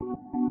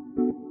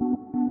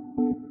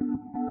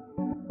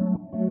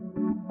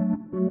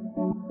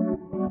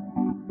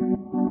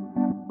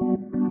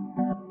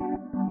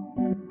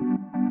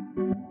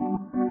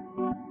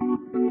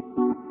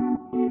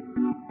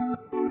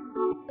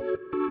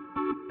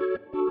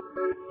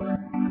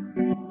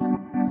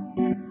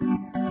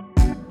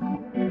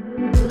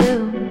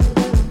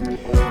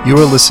You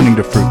are listening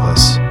to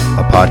Fruitless,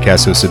 a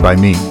podcast hosted by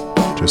me,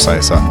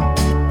 Josiah Sutton.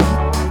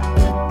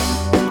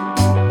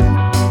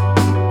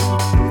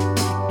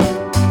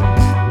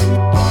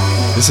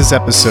 This is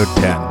episode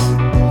 10,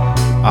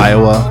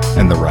 Iowa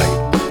and the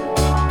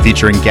Right,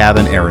 featuring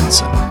Gavin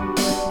Aronsen.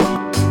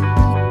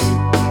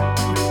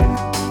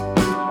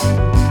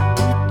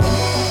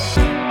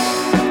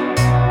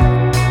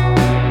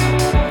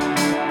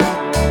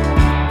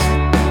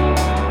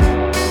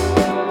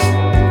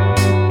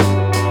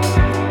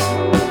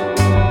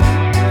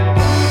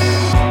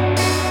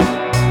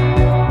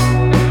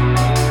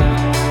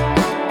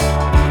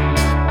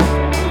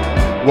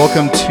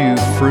 Welcome to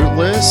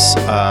Fruitless.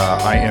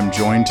 I am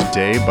joined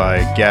today by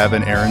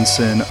Gavin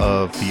Aronsen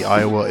of the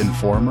Iowa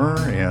Informer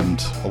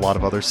and a lot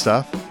of other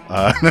stuff.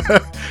 Why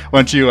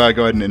don't you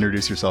go ahead and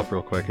introduce yourself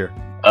real quick here?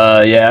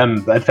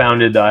 I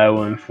founded the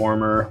Iowa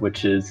Informer,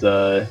 which is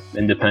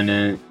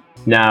independent,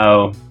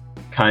 now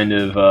kind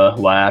of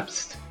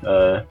lapsed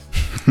for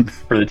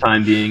the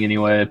time being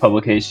anyway,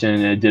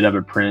 publication. It did have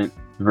a print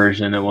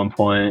version at one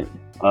point.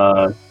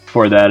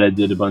 Before that, I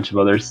did a bunch of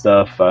other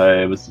stuff.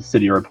 I was a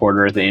city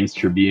reporter at the Ames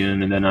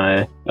Tribune, and then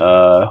I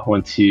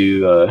went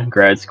to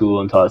grad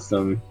school and taught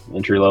some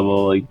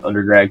entry-level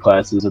undergrad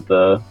classes at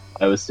the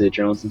Iowa State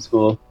Journalism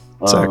School.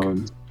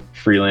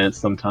 Freelance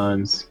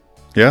sometimes.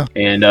 Yeah.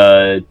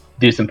 And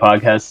do some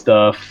podcast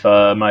stuff.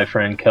 My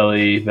friend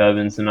Kelly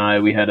Bevins and I,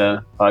 we had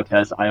a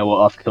podcast, Iowa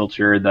Off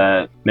Kilter,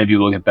 that maybe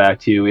we'll get back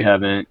to. We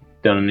haven't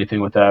done anything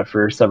with that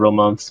for several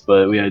months,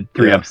 but we had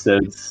 3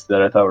 episodes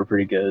that I thought were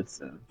pretty good.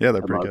 So yeah,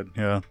 they're pretty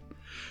good.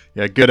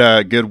 Yeah,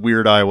 good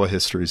weird Iowa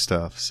history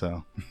stuff.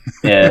 So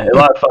yeah, a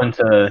lot of fun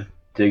to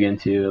dig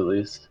into at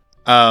least.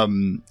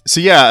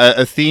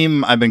 A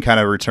theme I've been kind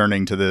of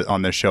returning to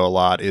on this show a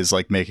lot is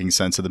like making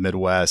sense of the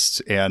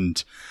Midwest.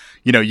 And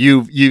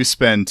you've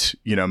spent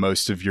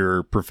most of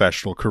your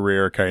professional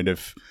career kind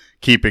of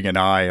keeping an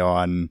eye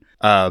on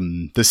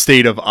the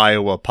state of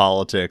Iowa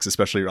politics,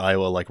 especially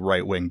Iowa like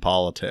right-wing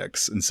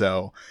politics. And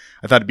so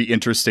I thought it'd be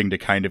interesting to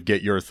kind of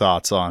get your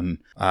thoughts on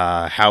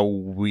how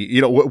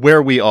we,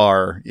 where we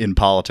are in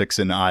politics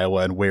in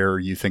Iowa and where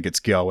you think it's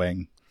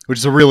going, which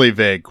is a really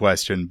vague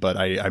question, but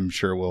I'm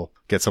sure we'll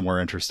get somewhere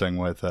interesting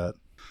with it.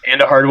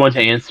 And a hard one to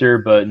answer,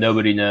 but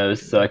nobody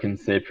knows, so I can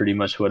say pretty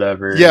much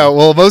whatever. Yeah,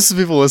 well, most of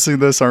the people listening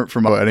to this aren't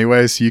from Iowa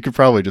anyway, so you could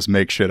probably just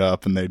make shit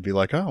up and they'd be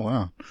like, oh,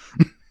 wow.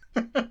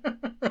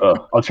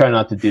 Well, I'll try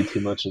not to do too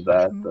much of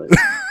that, but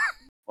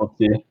we'll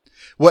see.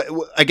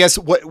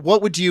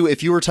 What would you,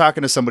 if you were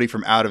talking to somebody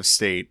from out of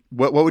state,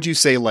 what would you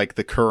say like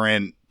the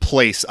current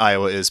place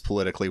Iowa is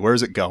politically? Where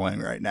is it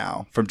going right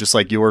now from just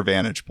like your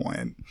vantage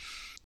point?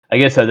 I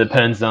guess that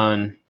depends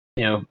on,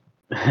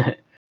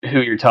 who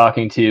you're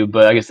talking to,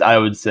 but I guess I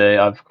would say,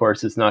 of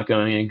course, it's not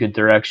going in a good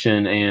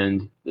direction,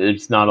 and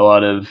it's not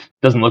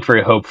doesn't look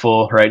very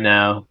hopeful right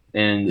now,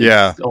 and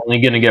it's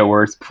only going to get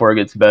worse before it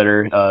gets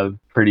better.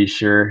 Pretty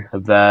sure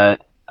of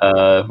that.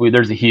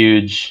 There's a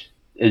huge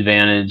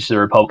advantage the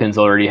Republicans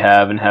already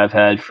have and have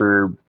had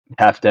for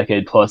half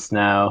decade plus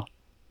now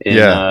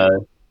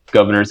in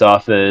governor's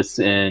office,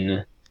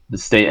 in the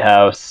state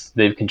house.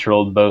 They've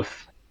controlled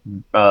both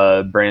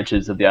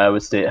branches of the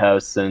Iowa State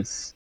House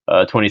since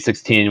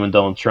 2016 when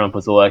Donald Trump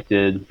was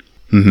elected.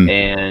 Mm-hmm.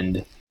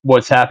 And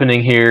what's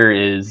happening here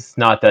is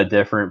not that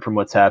different from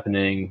what's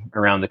happening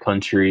around the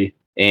country.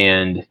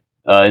 And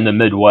in the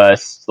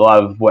Midwest, a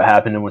lot of what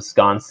happened in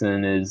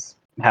Wisconsin is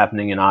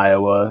happening in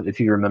Iowa. If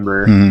you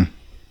remember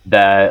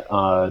that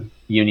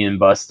union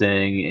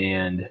busting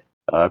and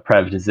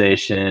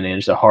privatization and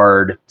just a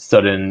hard,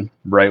 sudden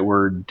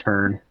rightward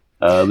turn,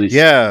 at least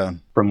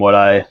from what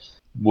I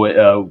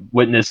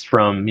witnessed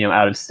from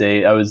out of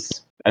state.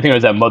 I think I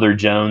was at Mother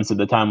Jones at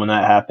the time when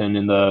that happened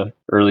in the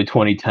early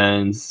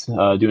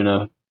 2010s, doing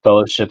a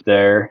fellowship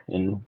there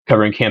and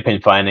covering campaign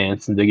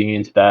finance and digging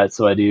into that.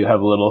 So I do have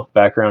a little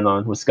background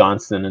on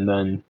Wisconsin. And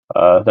then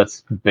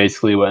that's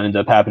basically what ended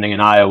up happening in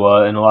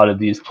Iowa. And a lot of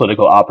these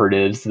political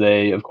operatives,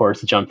 they, of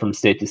course, jumped from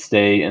state to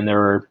state. And there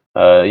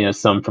were,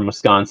 some from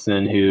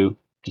Wisconsin who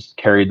just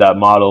carried that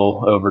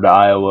model over to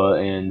Iowa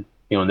and,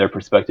 in their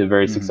perspective,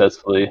 very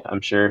successfully,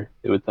 I'm sure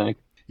they would think.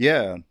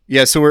 Yeah.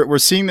 So we're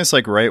seeing this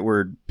like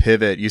rightward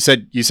pivot. You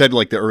said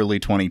like the early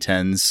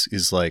 2010s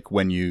is like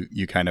when you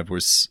kind of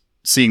was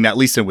seeing that, at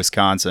least in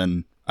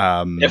Wisconsin.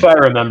 If I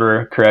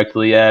remember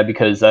correctly,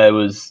 because I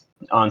was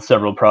on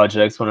several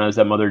projects when I was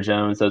at Mother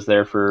Jones. I was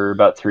there for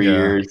about 3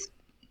 years.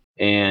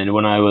 And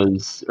when I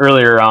was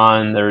earlier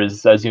on, I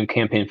was doing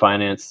campaign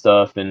finance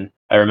stuff. And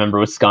I remember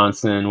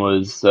Wisconsin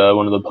was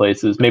one of the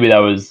places, maybe that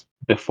was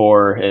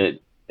before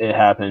it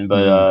happened,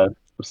 but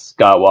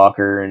Scott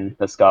Walker, and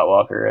that's Scott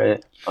Walker,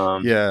 right?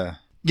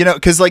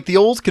 Because like the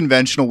old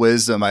conventional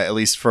wisdom, at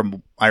least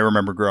from I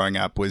remember growing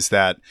up, was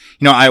that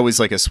Iowa's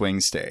like a swing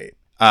state.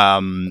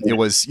 It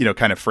was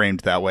kind of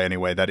framed that way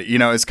anyway. That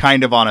it's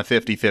kind of on a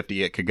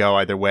 50-50. It could go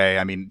either way.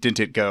 I mean, didn't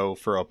it go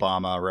for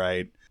Obama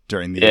right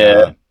during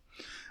the?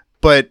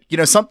 But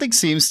something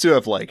seems to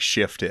have like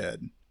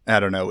shifted I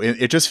don't know.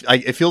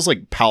 It feels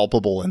like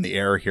palpable in the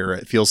air here.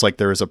 It feels like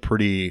there is a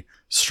pretty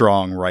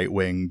strong right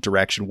wing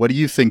direction. What do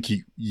you think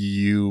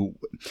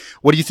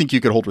what do you think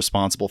you could hold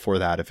responsible for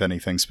that, if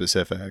anything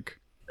specific?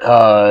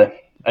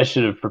 I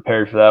should have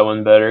prepared for that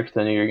one better because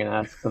I knew you were going to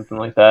ask something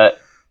like that.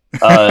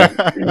 Uh,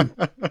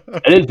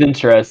 it is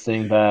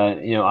interesting that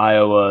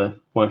Iowa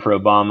went for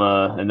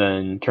Obama and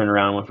then turned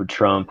around and went for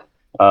Trump.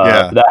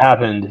 Yeah. But that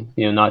happened,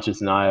 not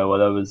just in Iowa.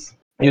 That was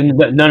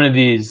none of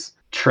these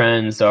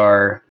trends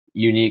are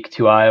unique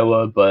to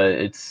Iowa, but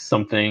it's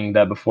something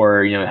that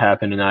before it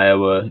happened in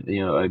Iowa.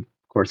 I of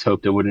course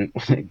hoped it wouldn't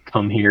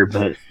come here,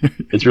 but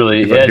it's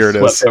really But here it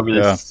is.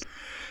 Yeah.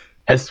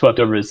 has swept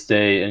over the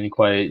state and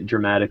quite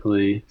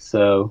dramatically.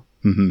 So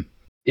Mm-hmm.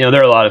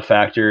 there are a lot of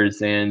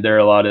factors, and there are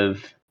a lot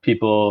of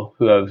people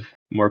who have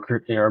are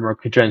more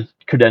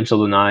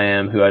credentialed than I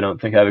am, who I don't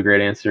think have a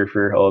great answer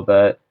for all of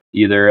that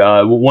either.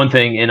 One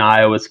thing in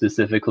Iowa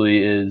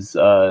specifically is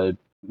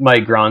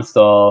Mike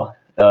Gronstall,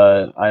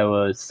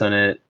 Iowa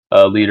Senate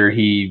leader.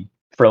 He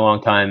for a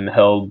long time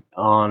held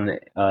on,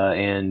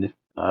 and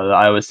the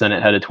Iowa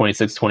Senate had a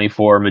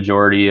 26-24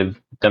 majority of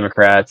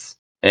Democrats.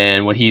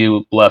 And when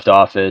he left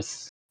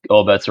office,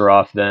 all bets are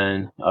off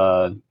then,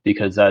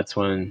 because that's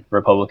when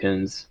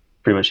Republicans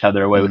pretty much had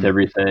their way with Mm-hmm.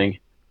 everything.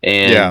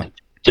 Yeah. And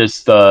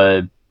just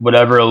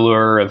whatever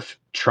allure of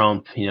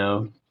Trump,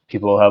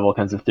 people have all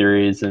kinds of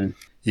theories. And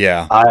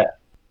Yeah.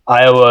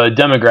 Iowa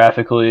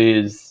demographically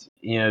is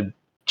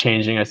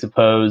changing, I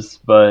suppose,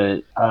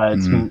 but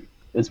Mm-hmm.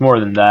 it's more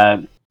than that.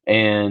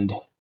 And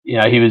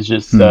he was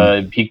just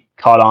Mm-hmm. he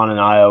caught on in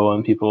Iowa,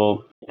 and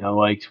people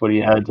liked what he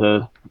had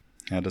to.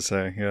 Had to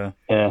say, yeah.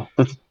 Yeah,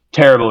 that's a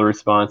terrible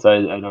response. I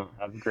don't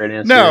have a great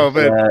answer No,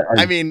 for but I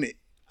that. mean,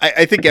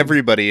 I think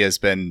everybody has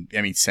been,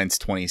 since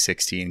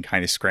 2016,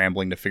 kind of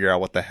scrambling to figure out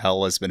what the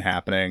hell has been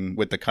happening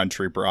with the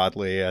country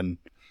broadly. And,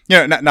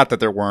 not that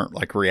there weren't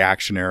like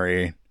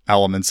reactionary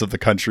elements of the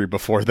country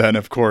before then,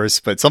 of course,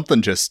 but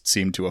something just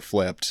seemed to have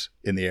flipped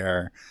in the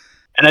air.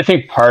 And I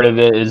think part of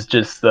it is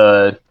just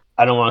I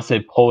don't want to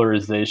say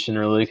polarization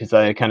really, because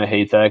I kind of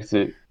hate that, because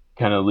it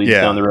kind of leads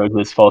down Yeah. the road to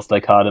this false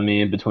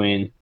dichotomy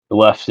between the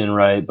left and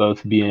right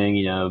both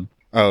being,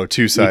 Oh,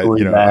 two sides,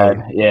 equally oh,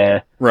 bad. Yeah,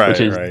 which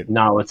right, is right.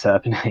 not what's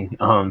happening.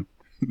 No.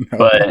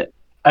 But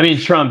I mean,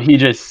 Trump, he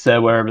just said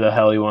whatever the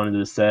hell he wanted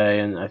to say,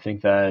 and I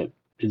think that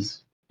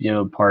is,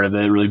 part of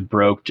it. It really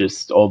broke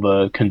just all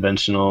the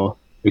conventional,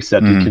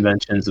 accepted Mm-hmm.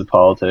 conventions of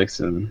politics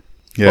and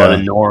a lot of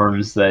Yeah.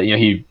 norms that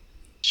he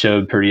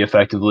showed pretty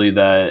effectively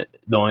that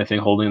the only thing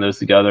holding those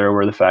together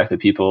were the fact that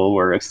people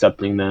were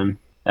accepting them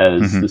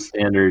as Mm-hmm. the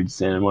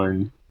standards, and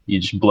when you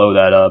just blow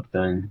that up,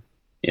 then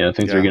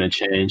things are Yeah. going to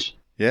change.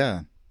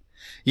 Yeah.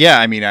 Yeah,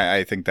 I mean,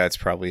 I think that's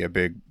probably a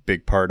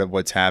big part of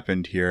what's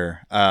happened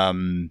here.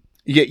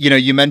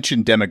 You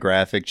mentioned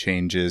demographic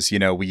changes.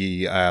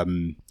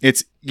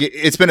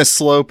 It's been a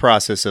slow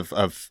process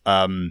of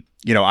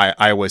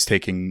Iowa's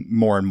taking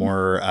more and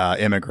more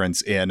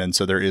immigrants in, and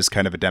so there is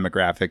kind of a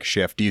demographic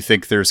shift. Do you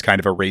think there's kind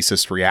of a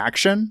racist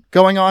reaction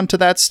going on to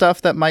that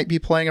stuff that might be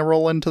playing a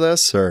role into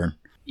this, or?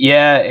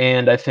 Yeah,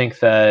 and I think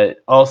that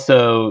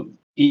also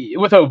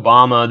with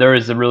Obama, there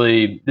is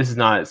this is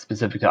not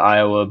specific to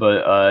Iowa,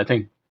 but I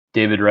think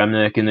David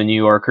Remnick in the New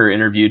Yorker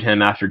interviewed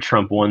him after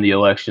Trump won the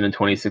election in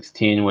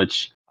 2016,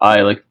 which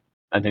I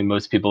think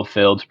most people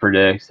failed to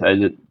predict. I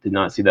did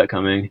not see that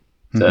coming.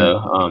 Mm-hmm.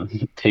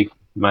 So take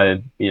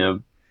my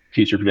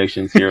future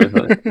predictions here with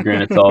a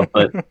grain of salt.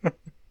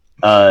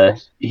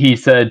 But he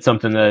said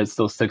something that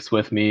still sticks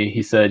with me.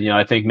 He said,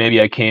 I think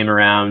maybe I came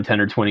around 10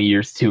 or 20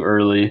 years too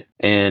early.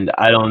 And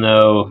I don't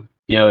know,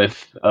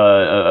 if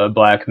a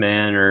black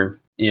man or,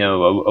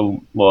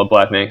 a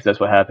black man, because that's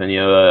what happened,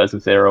 I was going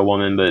to say, or a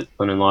woman, but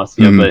Clinton lost,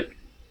 Mm-hmm.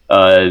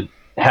 but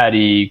had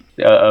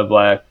a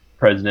black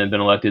president been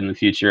elected in the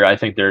future, I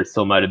think there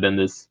still might have been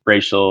this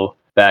racial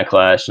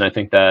backlash. And I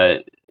think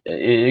that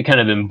it kind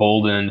of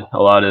emboldened a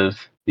lot of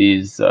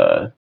these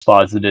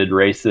closeted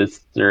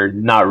racists, or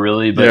not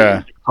really, but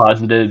Yeah.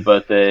 closeted,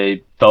 but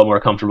they felt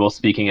more comfortable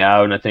speaking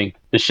out. And I think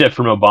the shift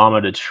from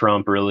Obama to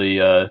Trump really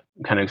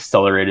kind of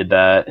accelerated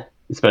that,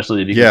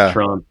 especially because Yeah.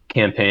 Trump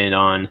campaigned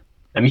on.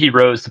 I mean, he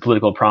rose to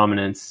political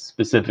prominence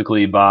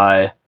specifically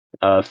by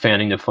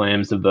fanning the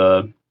flames of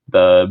the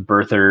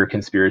birther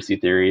conspiracy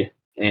theory,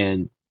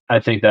 and I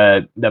think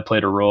that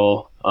played a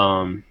role.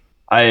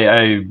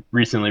 I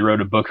recently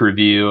wrote a book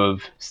review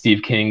of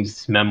Steve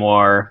King's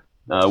memoir,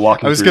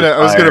 Walking Through the I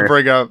was gonna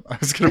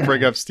Fire.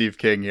 bring up Steve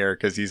King here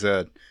because he's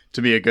to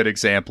me a good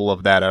example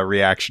of that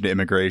reaction to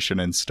immigration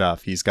and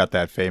stuff. He's got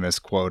that famous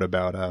quote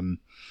about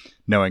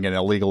knowing an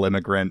illegal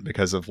immigrant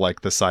because of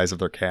like the size of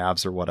their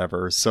calves or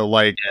whatever. So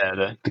like,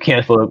 Yeah, the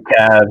cantaloupe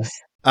calves.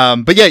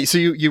 but yeah, so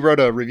you wrote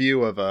a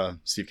review of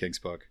Steve King's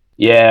book.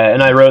 Yeah,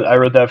 and I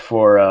wrote that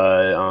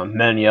for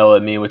Men Yell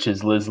at Me, which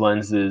is Liz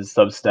Lenz's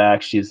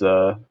Substack. She's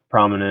a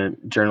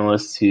prominent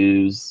journalist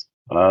who's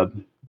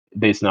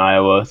based in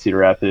Iowa, Cedar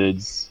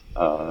Rapids.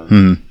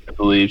 Hmm. I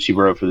believe she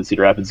wrote for the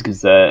Cedar Rapids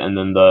Gazette, and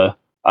then the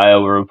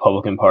Iowa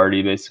Republican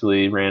Party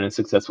basically ran a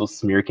successful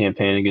smear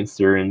campaign against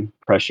her and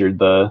pressured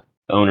the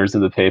owners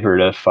of the paper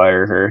to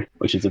fire her,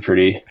 which is a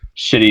pretty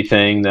shitty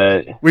thing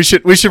that we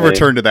should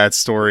return to that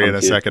story in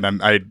a second.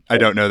 I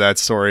don't know that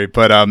story,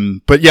 but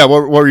yeah,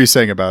 what were you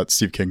saying about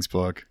Steve King's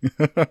book?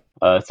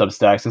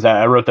 Substack. Since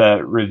I wrote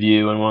that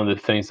review, and one of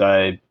the things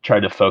I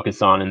tried to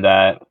focus on in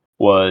that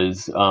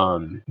was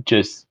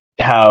just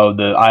how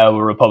the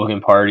Iowa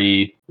Republican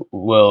Party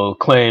will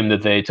claim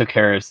that they took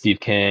care of Steve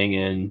King,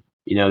 and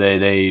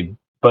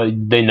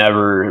but they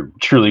never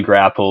truly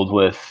grappled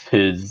with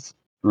his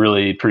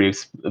really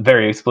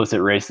very explicit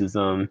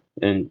racism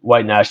and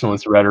white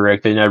nationalist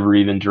rhetoric. They never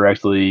even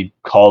directly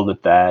called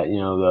it that.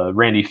 The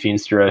Randy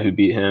Feenstra, who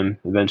beat him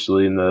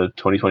eventually in the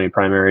 2020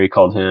 primary,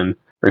 called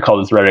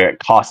his rhetoric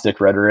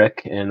caustic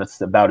rhetoric, and that's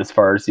about as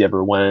far as he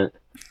ever went.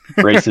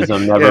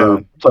 Racism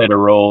never played a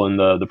role in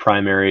the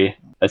primary,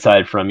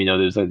 aside from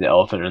there's like the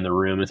elephant in the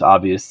room. It's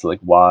obvious like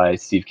why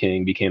Steve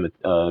King became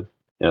a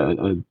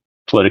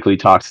politically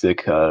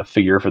toxic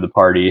figure for the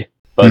party,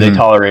 but they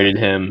tolerated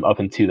him up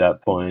until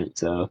that point.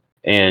 So,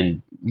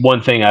 and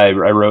one thing I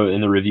wrote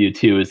in the review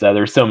too is that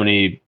there's so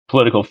many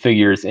political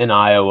figures in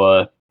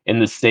Iowa, in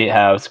the state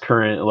house,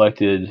 current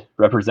elected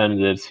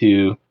representatives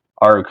who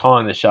are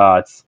calling the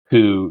shots,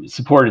 who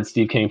supported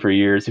Steve King for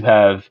years, who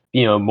have,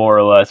 more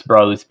or less,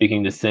 broadly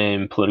speaking, the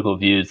same political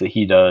views that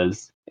he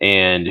does,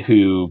 and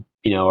who,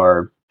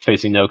 are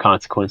facing no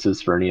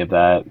consequences for any of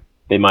that.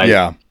 They might,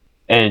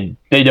 and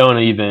they don't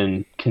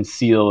even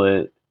conceal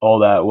it all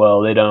that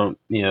well. They don't,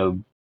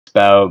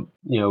 spout,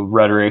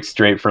 rhetoric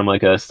straight from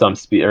like a stump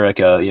speech or like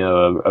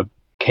a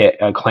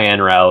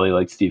Klan rally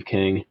like Steve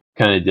King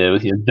kind of did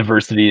with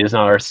diversity is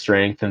not our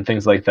strength and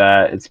things like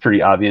that. It's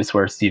pretty obvious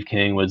where Steve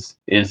King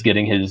is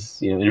getting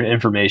his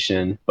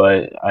information,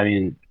 but I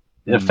mean,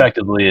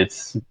 effectively,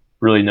 it's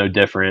really no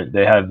different.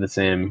 They have the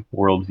same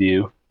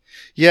worldview.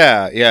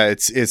 Yeah,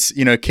 it's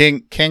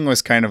King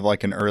was kind of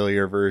like an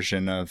earlier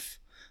version of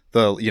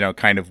the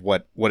kind of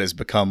what has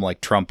become like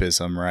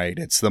Trumpism, right?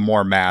 It's the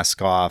more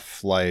mask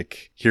off,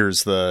 like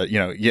here's the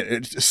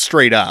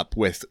straight up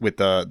with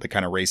the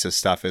kind of racist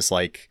stuff. Is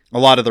like a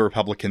lot of the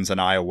Republicans in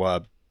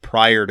Iowa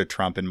prior to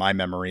Trump, in my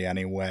memory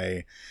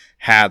anyway,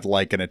 had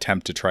like an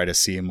attempt to try to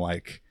seem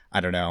like,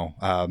 I don't know,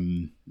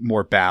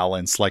 more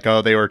balanced, like,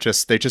 oh, they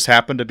just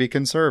happened to be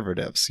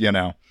conservatives,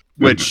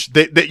 which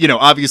they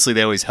obviously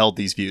they always held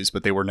these views,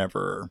 but they were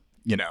never,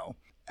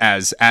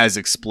 as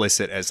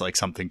explicit as like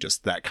something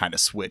just that kind of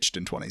switched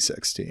in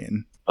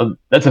 2016.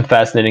 That's a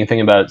fascinating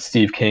thing about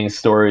Steve King's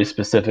story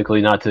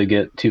specifically, not to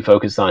get too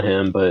focused on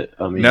him, but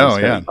I mean,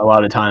 a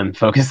lot of time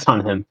focused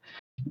on him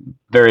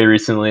very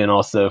recently and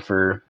also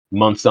for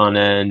months on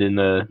end in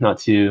the not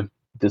too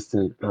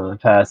distant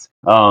past.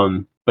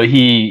 But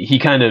he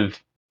kind of,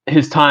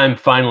 his time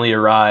finally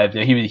arrived.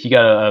 He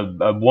got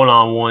a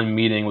one-on-one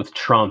meeting with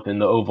Trump in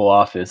the Oval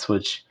Office,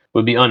 which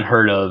would be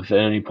unheard of at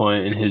any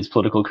point in his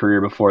political career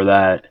before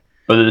that.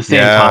 But at the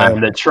same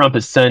time that Trump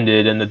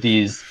ascended and that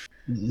these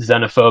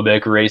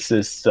xenophobic,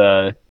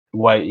 racist,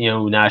 white,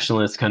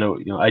 nationalist kind of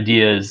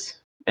ideas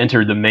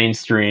entered the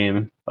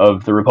mainstream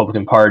of the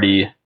Republican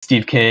Party,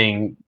 Steve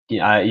King,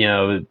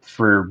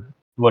 for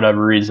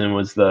whatever reason,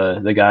 was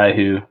the guy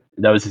who,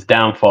 that was his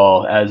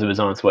downfall as it was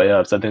on its way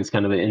up. So I think it's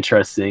kind of an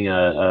interesting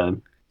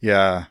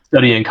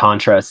study in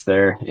contrast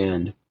there,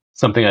 and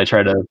something I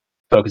try to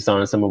focus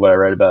on in some of what I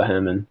read about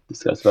him and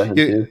discuss about him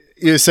too.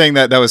 You're saying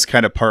that was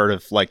kind of part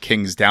of like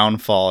King's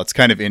downfall. It's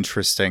kind of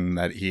interesting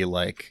that he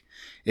like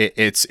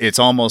it's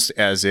almost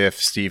as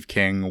if Steve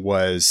King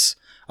was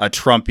a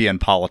Trumpian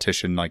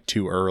politician like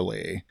too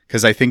early,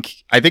 because I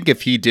think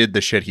if he did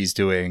the shit he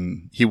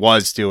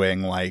was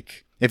doing,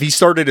 like if he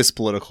started his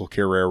political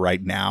career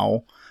right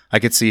now, I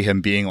could see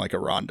him being like a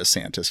Ron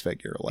DeSantis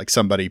figure, like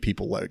somebody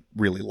people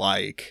really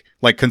like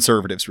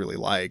conservatives really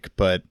like.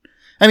 But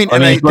I mean,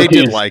 they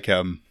did like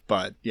him,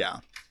 but yeah,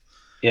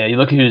 you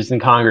look at who's in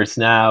Congress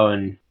now,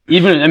 and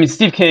even, I mean,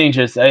 Steve King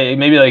just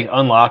maybe like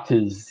unlocked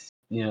his,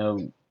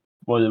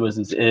 what was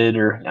his id,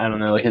 or I don't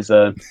know, like his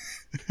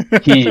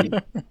he.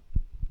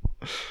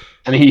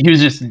 I mean, he was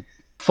just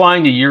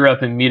flying to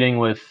Europe and meeting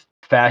with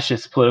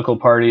fascist political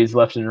parties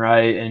left and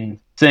right and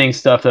saying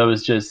stuff that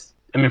was just,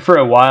 I mean, for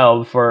a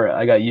while before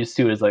I got used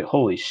to it, it's like,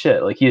 holy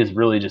shit, like he is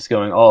really just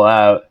going all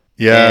out.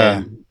 Yeah.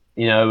 And,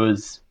 it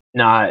was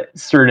not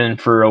certain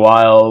for a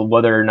while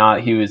whether or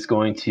not he was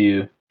going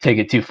to take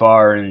it too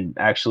far and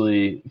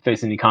actually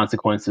face any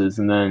consequences.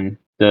 And then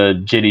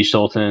the J.D.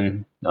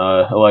 Scholten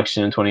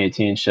election in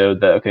 2018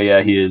 showed that, okay,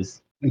 yeah, he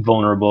is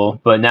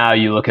vulnerable. But now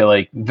you look at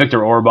like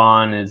Viktor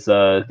Orban is they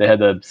had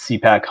the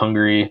CPAC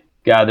Hungary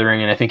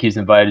gathering, and I think he's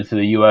invited to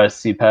the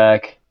U.S.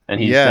 CPAC. And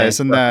he's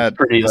isn't that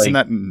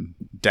in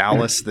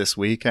Dallas this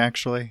week?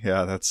 Actually,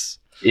 yeah, that's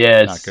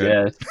not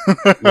good.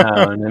 No,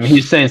 I mean,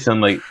 he's saying some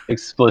like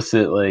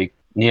explicit like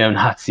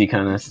neo-Nazi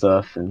kind of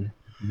stuff, and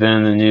been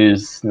in the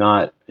news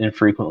not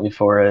infrequently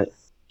for it.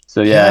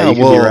 So you could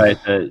be right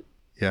that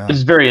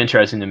it's very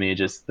interesting to me,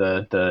 just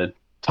the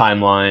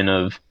timeline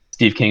of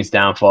Steve King's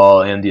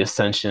downfall and the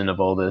ascension of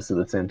all this at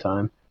the same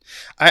time.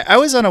 I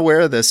was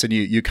unaware of this, and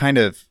you kind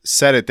of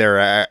said it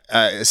there.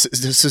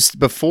 This is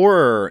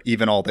before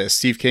even all this.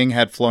 Steve King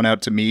had flown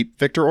out to meet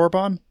Viktor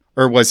Orban,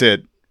 or was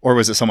it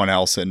someone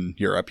else in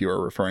Europe you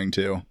were referring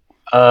to?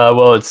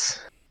 Well,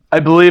 I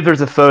believe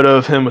there's a photo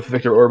of him with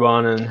Viktor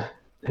Orban in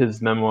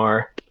his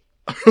memoir.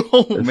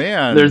 Oh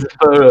man, There's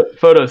a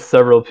photo of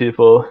several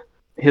people.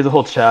 He has a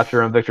whole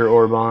chapter on Viktor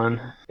Orban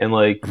and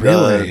like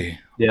really?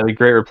 the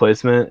Great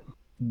Replacement.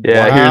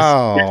 Yeah, here's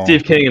Wow.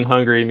 Steve King in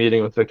Hungary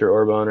meeting with Viktor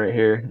Orban right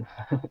here.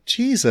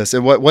 Jesus.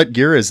 And what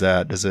year is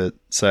that? Does it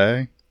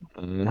say?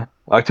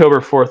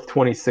 October 4th,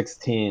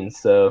 2016.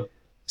 So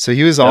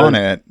he was on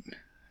it.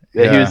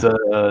 Yeah, he was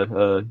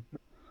a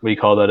what do you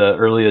call that? An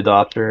early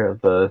adopter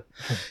of the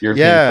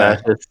European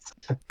fascists.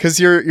 Because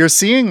you're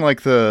seeing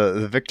like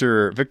the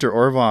Viktor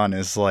Orban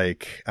is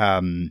like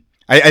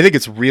I think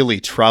it's really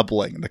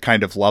troubling, the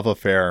kind of love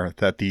affair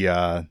that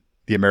the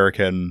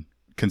American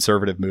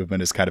conservative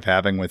movement is kind of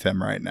having with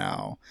him right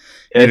now.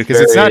 Because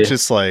it's not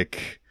just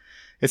like,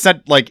 it's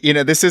not like,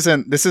 this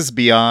is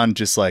beyond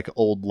just like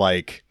old,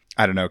 like,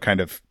 I don't know, kind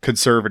of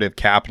conservative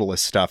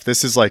capitalist stuff.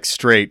 This is like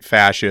straight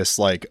fascist,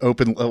 like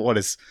open, what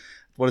is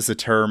the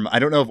term? I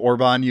don't know if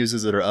Orban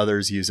uses it or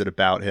others use it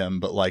about him,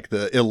 but like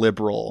the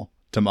illiberal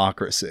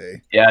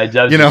democracy. Yeah, I was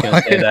just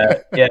gonna say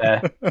that.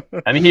 Yeah,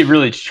 I mean, he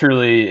really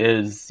truly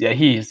is. Yeah,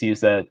 he's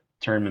used that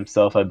term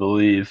himself, I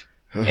believe.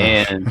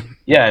 And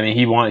yeah, I mean,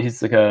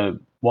 he's like a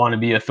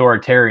wannabe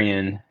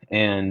authoritarian,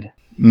 and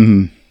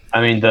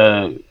I mean,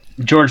 the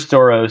George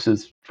Soros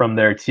is from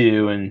there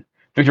too, and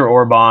Viktor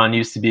Orban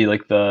used to be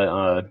like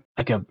the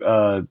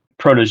a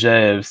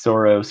protege of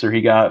Soros, or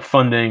he got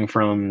funding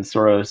from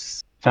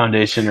Soros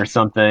Foundation or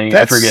something.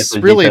 That's I forget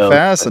the really details,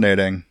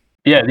 fascinating.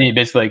 Yeah, he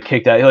basically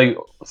kicked out. Like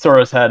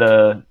Soros had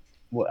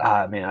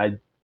I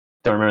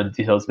don't remember the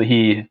details, but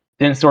didn't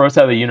Soros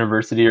have a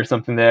university or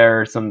something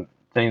there, or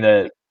something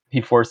that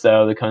he forced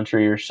out of the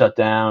country or shut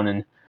down,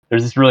 and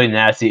there's this really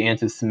nasty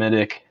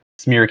anti-Semitic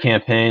smear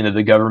campaign that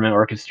the government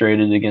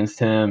orchestrated against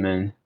him,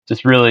 and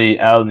just really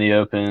out in the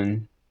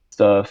open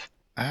stuff.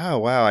 Oh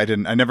wow, I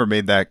never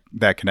made that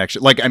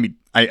connection. Like, I mean,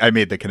 I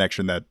made the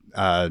connection that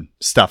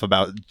stuff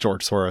about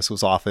George Soros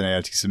was often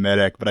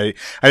anti-Semitic, but I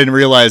didn't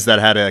realize that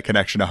had a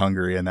connection to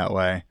Hungary in that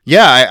way.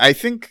 Yeah, I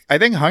think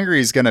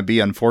Hungary is going to be,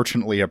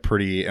 unfortunately, a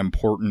pretty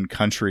important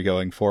country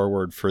going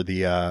forward for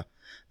the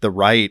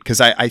right, because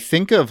I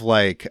think of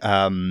like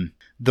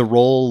the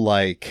role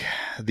like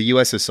the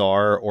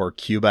USSR or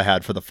Cuba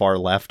had for the far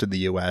left in the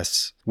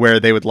US, where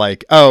they would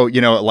like,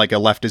 like a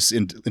leftist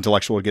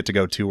intellectual would get to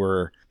go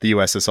tour the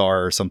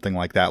USSR or something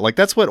like that. Like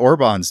that's what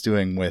Orban's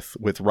doing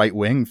with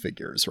right-wing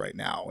figures right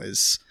now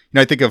is,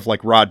 I think of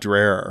like Rod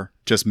Dreher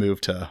just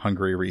moved to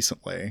Hungary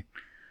recently.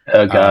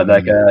 Oh God,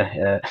 that guy.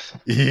 Yeah.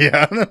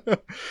 Yeah.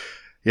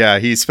 Yeah,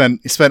 he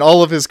spent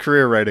all of his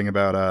career writing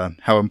about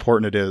how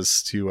important it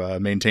is to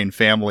maintain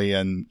family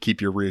and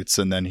keep your roots,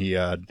 and then he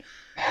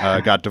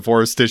got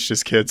divorced, ditched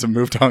his kids, and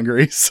moved to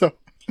Hungary. So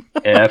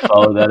yeah, I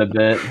followed that a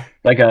bit.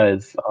 That guy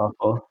is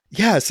awful.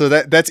 Yeah, so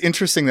that's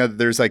interesting that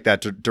there's like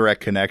that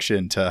direct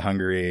connection to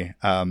Hungary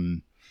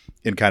in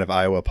kind of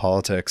Iowa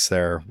politics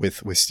there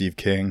with Steve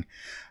King.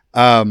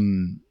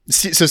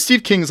 So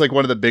Steve King's like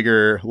one of the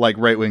bigger like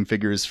right-wing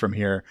figures from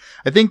here.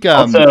 I think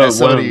also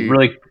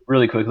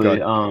really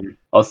quickly.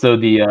 Also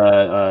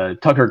the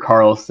Tucker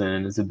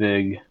Carlson is a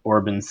big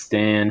Orban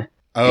stan.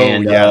 Oh,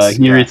 and yes.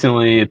 He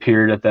recently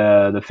appeared at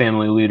the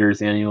Family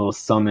Leaders Annual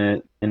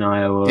Summit in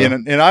Iowa.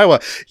 In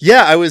Iowa.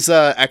 Yeah, I was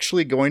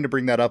actually going to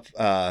bring that up,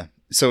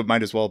 so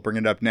might as well bring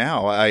it up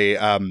now.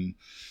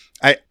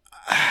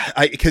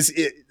 Because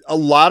a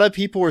lot of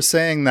people were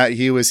saying that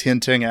he was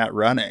hinting at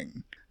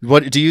running.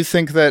 What do you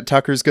think that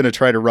Tucker's going to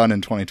try to run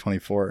in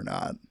 2024 or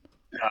not?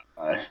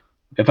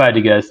 If I had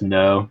to guess,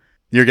 no.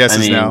 Your guess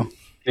is no?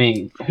 I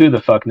mean, who the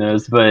fuck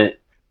knows? But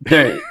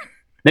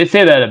they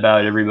say that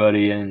about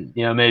everybody, and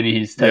maybe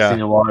he's testing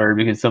the water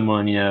because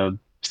someone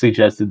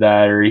suggested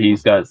that, or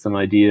he's got some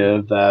idea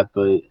of that.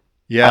 But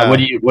yeah, what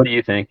do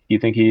you think? Do you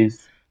think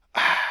he's?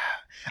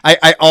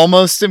 I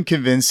almost am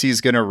convinced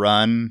he's going to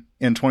run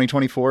in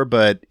 2024,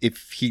 but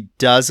if he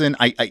doesn't,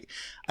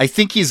 I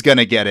think he's going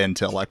to get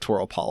into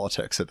electoral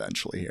politics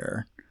eventually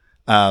here.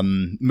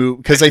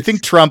 Because I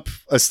think Trump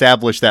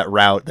established that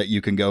route that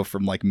you can go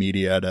from like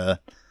media to.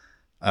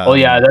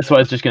 Yeah, that's what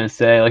I was just going to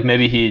say. Like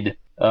maybe he'd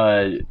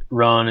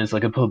run as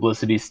like a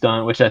publicity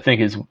stunt, which I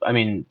think is,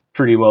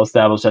 pretty well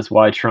established. That's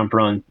why Trump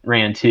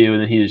ran too,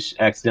 and then he just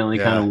accidentally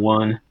kind of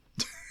won.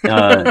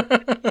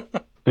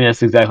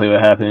 That's exactly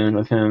what happened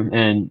with him.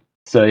 And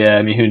so,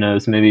 yeah, who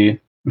knows? Maybe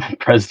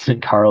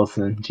President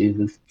Carlson.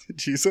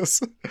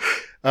 Jesus.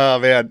 Oh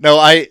man, no,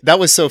 that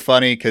was so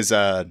funny because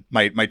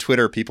my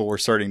Twitter people were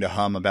starting to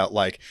hum about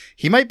like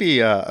he might be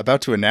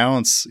about to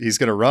announce he's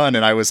going to run,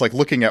 and I was like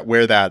looking at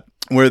where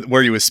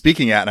he was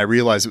speaking at, and I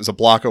realized it was a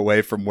block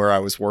away from where I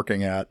was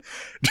working at.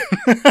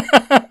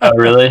 Oh,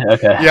 really?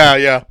 Okay.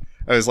 Yeah.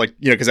 I was like,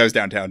 because I was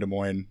downtown Des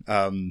Moines.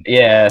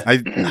 Yeah.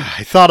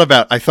 I thought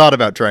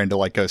about trying to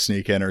like go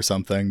sneak in or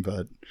something,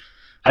 but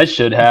I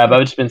should have.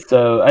 I've just been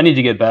I need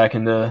to get back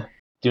into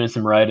doing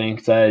some writing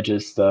because I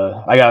just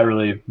I got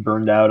really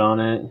burned out on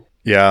it,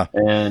 Yeah.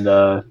 and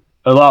a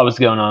lot was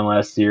going on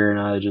last year, and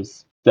I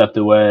just stepped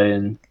away.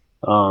 And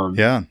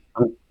Yeah.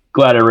 I'm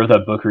glad I wrote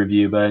that book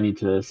review, but I need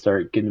to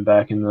start getting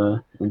back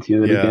into it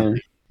Yeah.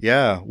 again.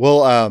 Yeah.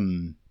 Well,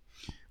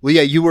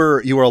 yeah, you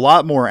were a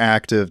lot more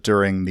active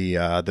during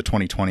the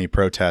 2020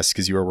 protests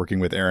because you were working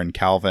with Aaron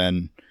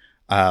Calvin.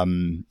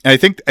 And I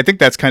think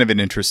that's kind of an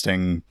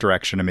interesting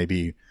direction to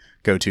maybe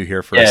go to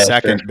here for a Yeah, sure.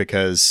 second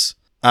because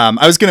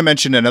I was going to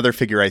mention another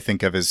figure I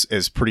think of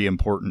as pretty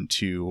important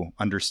to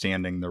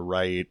understanding the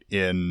right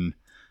in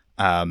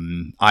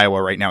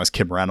Iowa right now is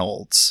Kim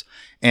Reynolds,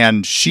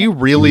 and she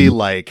really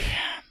like.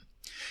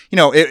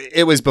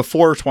 It was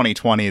before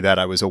 2020 that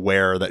I was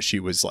aware that she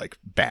was like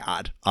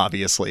bad,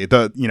 obviously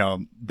that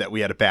we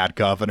had a bad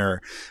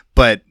governor,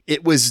 but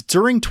it was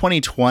during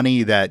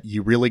 2020 that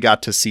you really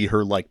got to see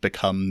her like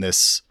become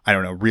this, I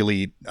don't know,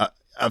 really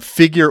a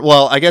figure.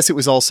 Well, I guess it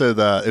was also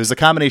it was a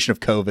combination of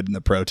COVID and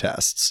the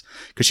protests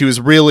because she was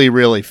really,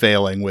 really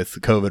failing with the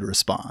COVID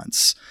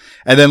response.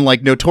 And then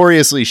like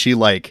notoriously she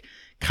like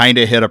kind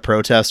of hit a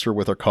protester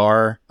with her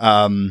car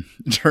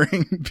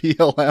during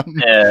BLM.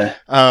 Yeah.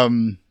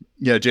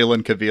 Yeah,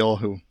 Jalen Cavill,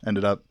 who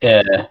ended up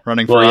Yeah.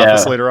 running for Well,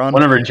 office yeah. later on.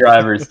 One of her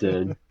drivers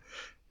did.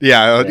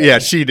 Yeah,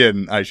 she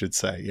didn't, I should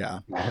say. Yeah.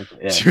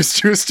 Yeah. She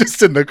was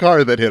just in the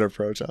car that hit a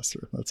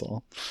protester. That's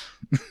all.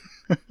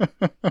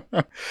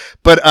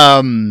 But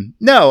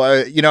no,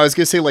 I was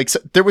gonna say like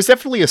there was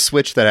definitely a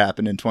switch that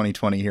happened in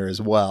 2020 here as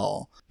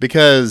well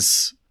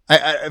because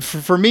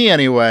for me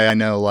anyway, I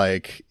know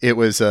like it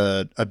was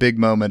a big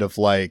moment of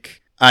like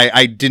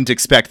I didn't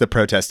expect the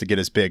protests to get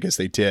as big as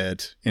they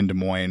did in Des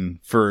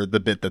Moines for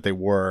the bit that they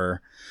were.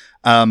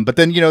 But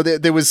then,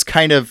 there was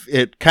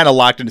it kind of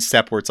locked into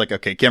step where it's like,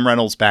 okay, Kim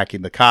Reynolds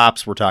backing the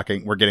cops. We're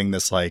getting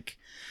this like,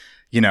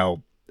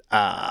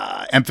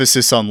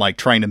 emphasis on like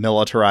trying to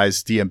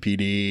militarize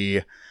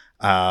DMPD.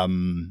 I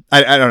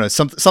don't know.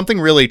 Something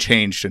really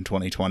changed in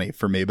 2020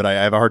 for me, but I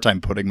have a hard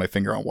time putting my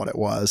finger on what it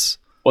was.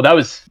 Well, that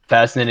was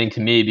fascinating to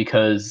me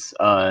because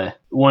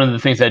one of the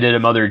things I did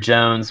at Mother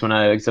Jones when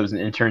I was an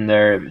intern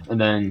there,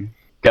 and then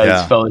got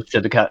this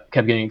fellowship that kept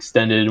getting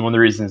extended. And one of the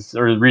reasons,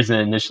 or the reason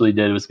I initially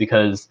did, was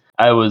because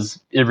I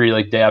was every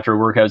like day after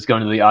work, I was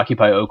going to the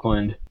Occupy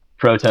Oakland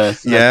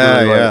protests. And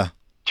that's really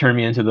turned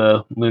me into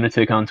the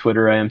lunatic on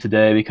Twitter I am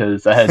today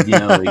because I had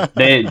like,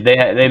 they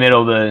made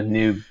all the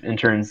new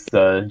interns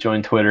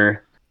join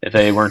Twitter if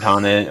they weren't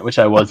on it, which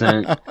I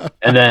wasn't,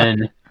 and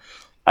then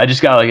I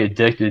just got like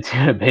addicted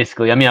to it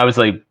basically. I mean, I was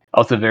like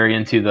also very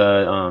into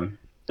the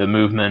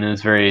movement. It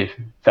was very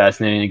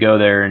fascinating to go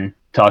there and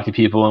talk to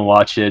people and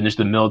watch it. And just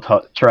the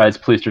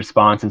militarized police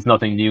response is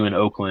nothing new in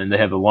Oakland. They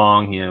have a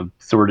long,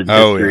 sordid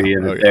history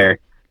of it there.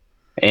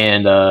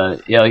 And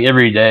like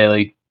every day,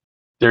 like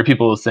there are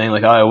people saying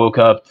like, "Oh, I woke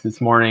up this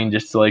morning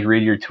just to like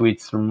read your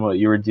tweets from what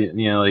you were doing,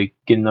 like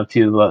getting up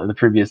to the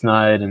previous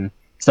night." And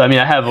so, I mean,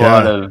 I have a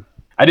lot of.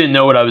 I didn't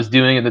know what I was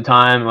doing at the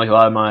time. Like a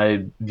lot of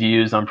my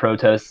views on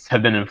protests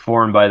have been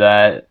informed by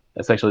that.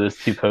 That's actually those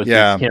two posters.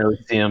 Yeah. You can't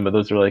really see them, but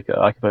those are like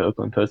Occupy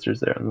Oakland posters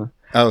there.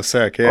 Oh,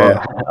 sick.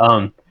 Yeah.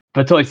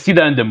 But to like see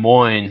that in Des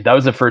Moines, that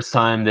was the first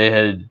time they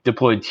had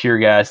deployed tear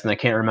gas, and I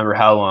can't remember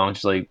how long,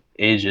 just like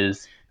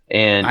ages.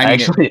 And I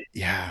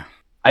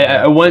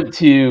went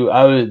to,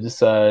 I was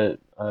just a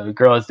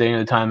girl I was dating at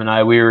the time,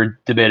 and we were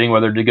debating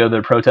whether to go to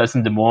the protest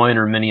in Des Moines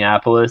or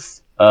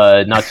Minneapolis.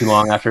 Not too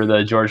long after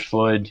the George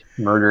Floyd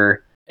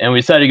murder. And we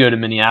decided to go to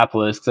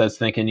Minneapolis because I was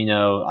thinking,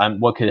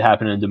 what could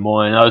happen in Des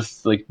Moines. That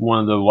was like one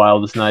of the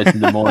wildest nights in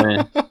Des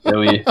Moines that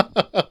we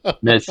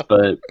missed.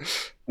 But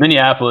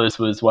Minneapolis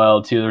was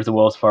wild too. There was a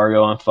Wells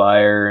Fargo on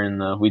fire,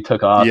 and we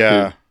took off.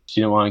 Yeah. She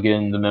didn't want to get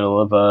in the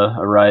middle of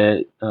a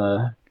riot,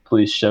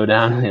 police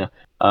showdown. They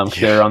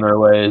were on their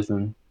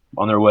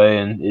way,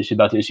 and she's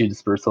about to issue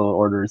dispersal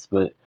orders.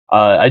 But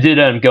I did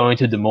end up going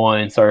to Des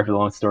Moines. Sorry for the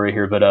long story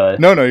here, but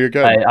no, you're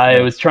good. I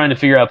was trying to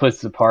figure out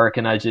places to park,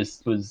 and I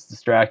just was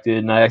distracted,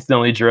 and I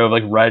accidentally drove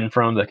like right in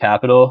front of the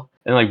Capitol,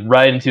 and like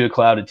right into a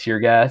cloud of tear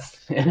gas.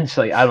 And it's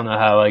like I don't know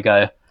how like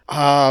I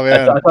thought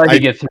I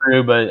could get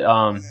through, but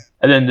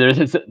and then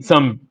there's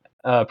some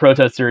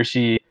protester.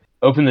 She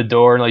opened the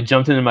door and like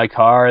jumped into my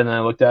car, and then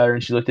I looked at her,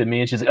 and she looked at me,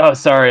 and she's like, "Oh,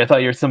 sorry, I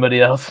thought you were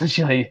somebody else." And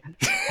she like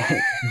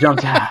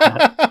jumped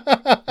out.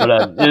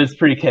 But it was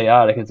pretty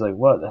chaotic. It's like,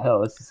 what the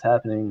hell? This is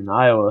happening in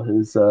Iowa. It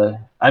was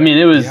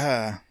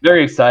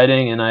very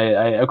exciting, and I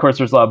of course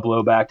there's a lot of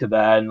blowback to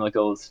that, and like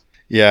all this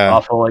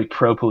awful like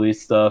pro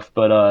police stuff.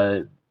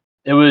 But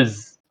it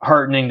was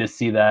heartening to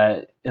see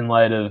that in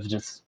light of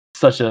just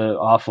such an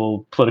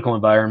awful political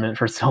environment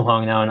for so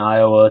long now in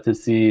Iowa. To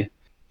see,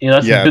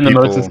 that's been the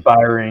most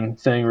inspiring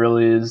thing.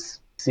 Really,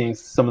 is seeing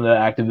some of the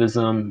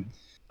activism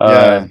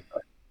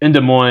in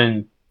Des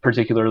Moines,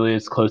 particularly,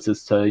 is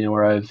closest to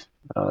where I've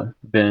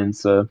been.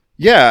 So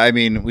yeah, I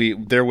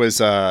mean, there was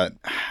I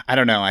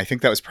don't know, I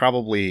think that was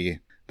probably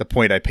the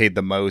point I paid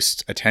the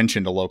most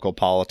attention to local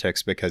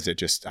politics because it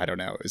just, I don't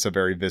know, it was a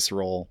very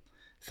visceral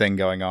thing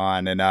going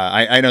on. And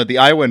I know the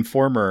Iowa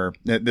Informer,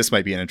 this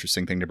might be an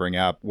interesting thing to bring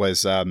up,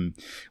 was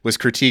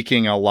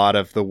critiquing a lot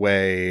of the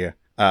way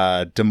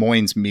Des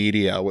Moines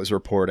media was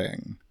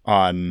reporting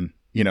on,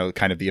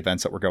 kind of the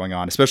events that were going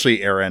on.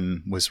 Especially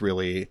Aaron was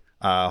really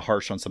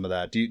harsh on some of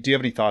that. Do you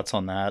have any thoughts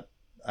on that,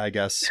 I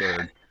guess,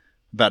 or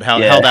about how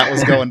that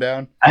was going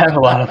down? I have a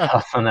lot of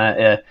thoughts on that.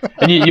 Yeah,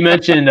 and you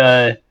mentioned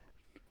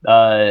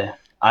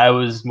I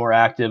was more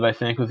active, I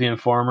think, with the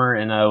Informer,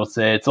 and I will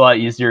say it's a lot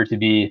easier to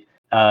be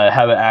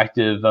have an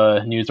active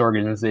news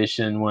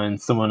organization when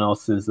someone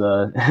else is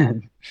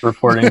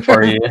reporting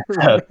for you.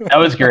 So that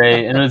was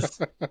great, and it was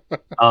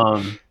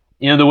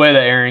the way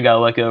that Aaron got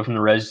let go from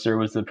the Register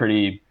was a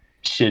pretty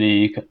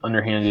shitty,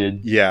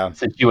 underhanded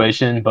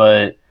situation,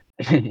 but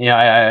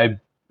I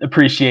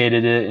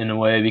appreciated it in a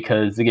way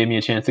because it gave me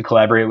a chance to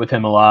collaborate with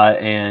him a lot,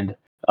 and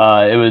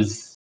it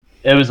was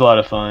a lot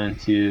of fun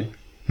to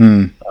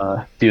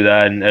do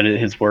that and edit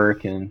his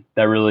work, and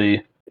that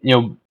really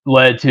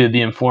led to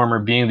the Informer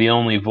being the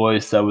only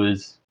voice that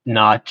was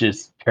not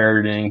just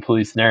parroting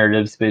police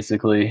narratives,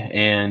 basically.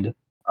 And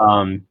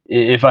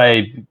if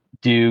I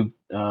do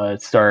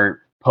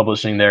start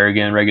publishing there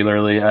again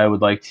regularly, I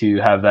would like to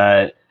have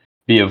that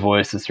be a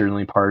voice that's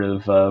certainly part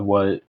of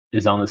what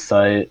is on the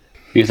site,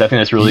 because I think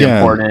that's really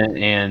important.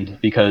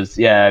 And because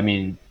I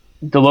mean,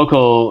 the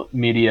local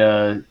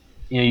media,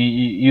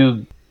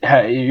 you're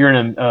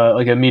in a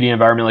like a media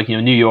environment like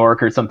New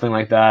York or something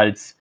like that.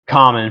 It's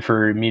common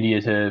for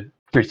media to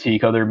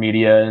critique other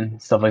media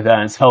and stuff like that,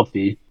 and it's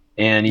healthy.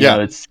 And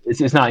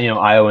it's not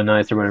Iowa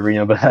nice or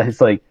whatever, but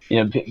it's like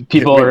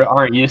people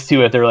aren't used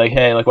to it. They're like,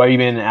 hey, like, why are you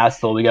being an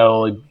asshole? We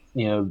gotta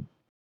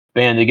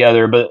band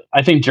together. But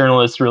I think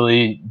journalists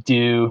really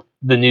do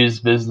the news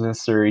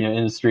business or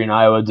industry in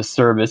Iowa a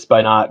disservice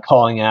by not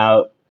calling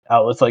out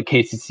outlets like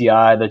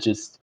KCCI that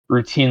just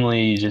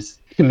routinely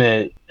just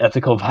commit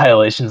ethical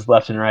violations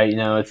left and right.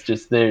 It's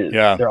just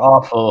they're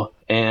awful,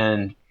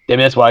 and I mean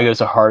that's why I go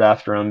so hard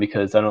after them,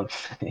 because I don't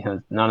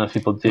not enough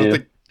people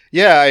do.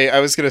 I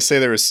was gonna say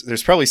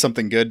there's probably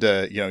something good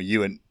to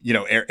you and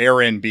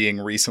Aaron being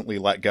recently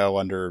let go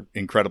under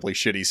incredibly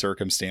shitty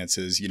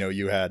circumstances.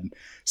 You had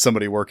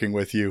somebody working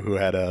with you who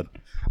had a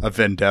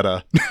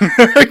vendetta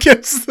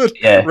against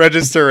the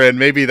Register, and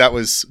maybe that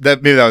was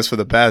for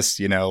the best.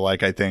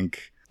 Like, I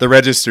think the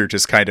Register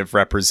just kind of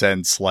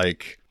represents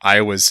like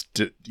Iowa's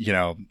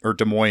or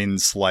Des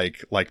Moines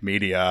like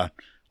media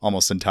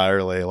almost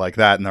entirely like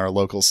that in our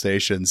local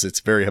stations. It's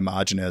very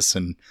homogenous,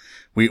 and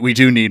we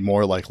do need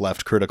more like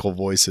left critical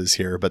voices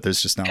here, but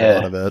there's just not a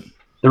lot of it.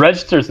 The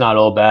Register's not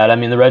all bad. I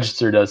mean, the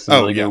Register does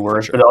some really good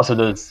work, but it also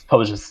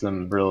publishes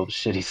some real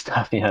shitty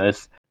stuff.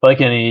 It's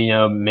like any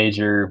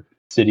major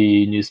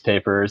city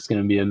newspaper. It's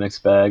going to be a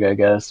mixed bag, I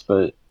guess.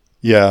 But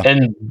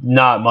and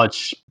not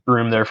much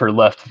room there for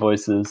left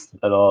voices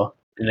at all.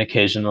 An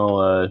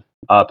occasional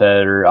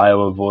op-ed or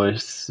Iowa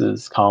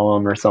Voices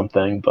column or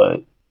something,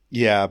 but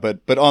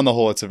but on the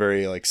whole, it's a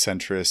very like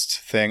centrist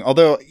thing.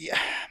 Although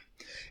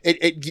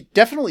it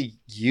definitely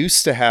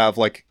used to have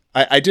like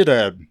I did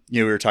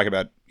we were talking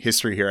about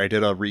history here. I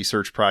did a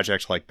research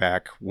project like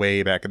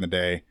way back in the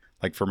day,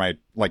 like for my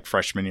like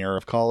freshman year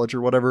of college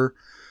or whatever,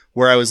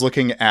 where I was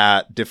looking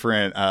at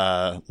different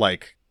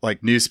like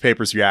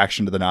newspapers'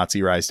 reaction to the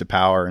Nazi rise to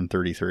power in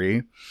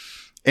 1933.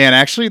 And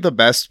actually the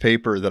best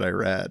paper that I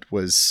read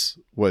was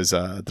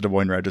the Des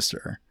Moines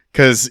Register,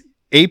 because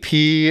AP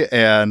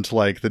and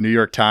like the New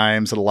York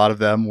Times and a lot of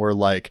them were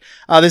like,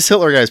 this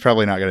Hitler guy is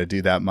probably not going to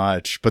do that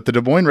much. But the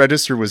Des Moines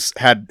Register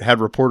had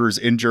reporters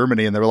in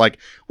Germany, and they were like,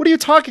 what are you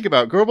talking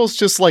about? Goebbels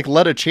just like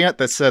led a chant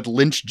that said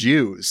lynch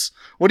Jews.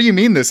 What do you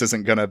mean this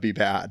isn't going to be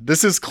bad?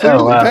 This is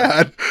clearly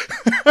bad.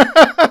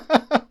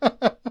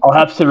 I'll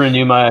have to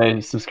renew my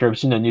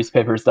subscription to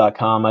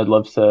newspapers.com. I'd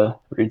love to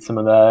read some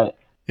of that.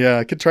 Yeah,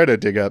 I could try to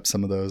dig up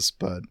some of those,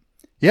 but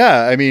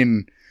yeah, I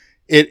mean,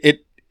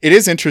 it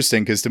is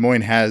interesting because Des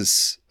Moines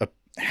has I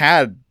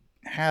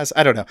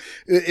don't know,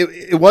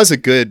 it was a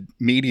good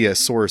media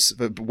source,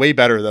 but way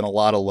better than a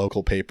lot of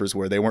local papers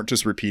where they weren't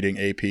just repeating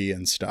AP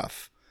and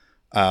stuff,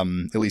 at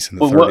least in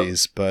the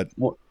 30s.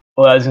 Well,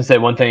 I was gonna say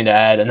one thing to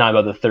add, not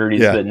about the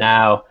 30s, but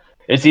now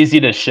it's easy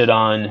to shit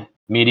on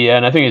media,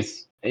 and I think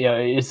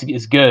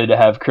it's good to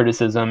have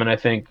criticism, and I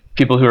think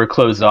people who are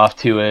closed off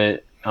to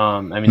it,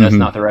 I mean that's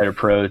not the right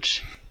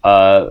approach,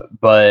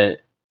 but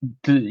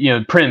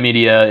print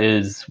media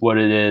is what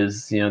it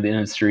is. The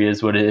industry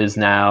is what it is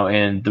now,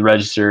 and the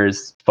Register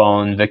has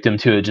fallen victim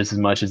to it just as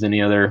much as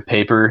any other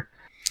paper.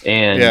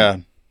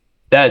 And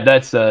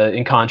that's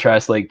in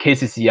contrast, like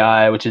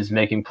KCCI, which is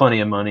making plenty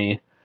of money.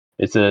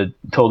 It's a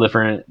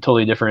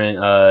totally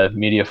different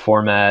media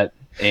format,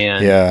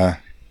 and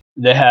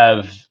they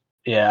have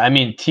I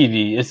mean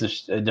TV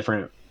is a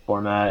different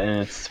format, and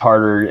it's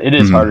harder. It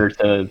is harder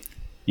to.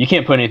 You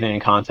can't put anything in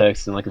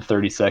context in like a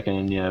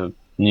 30-second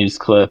news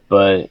clip,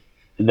 but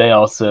they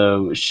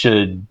also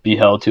should be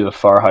held to a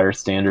far higher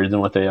standard than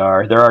what they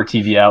are. There are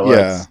TV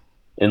outlets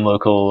in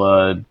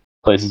local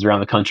places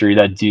around the country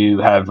that do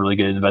have really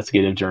good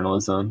investigative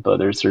journalism, but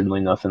there's certainly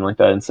nothing like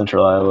that in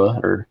Central Iowa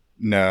or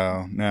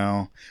No.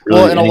 Well,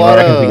 really and a anywhere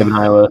I can think of in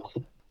Iowa.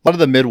 lot of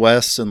the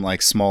Midwest and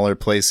like smaller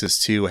places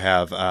too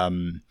have,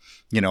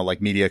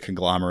 like media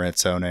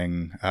conglomerates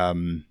owning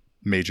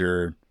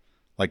major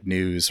like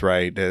news,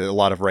 right? A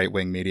lot of right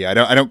wing media. I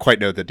don't quite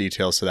know the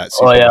details to that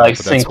Oh super yeah, well, like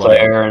but that's what I.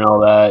 Sinclair and all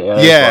that. Yeah,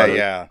 there's a Yeah, lot of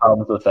yeah.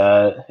 problems with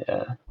that.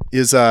 Yeah.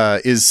 Is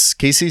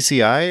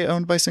KCCI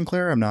owned by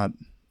Sinclair? I'm not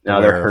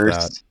No, they're aware of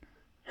that. Hearst.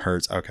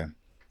 Hertz. Okay,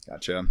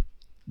 gotcha.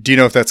 Do you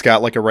know if that's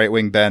got like a right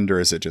wing bend, or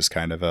is it just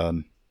kind of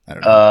a, I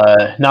don't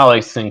know. Not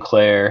like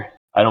Sinclair.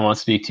 I don't want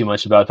to speak too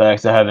much about that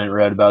because I haven't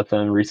read about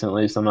them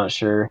recently, so I'm not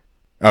sure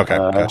Okay,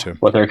 gotcha.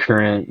 what their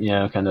current,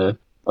 kind of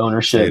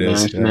ownership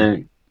Status, yeah,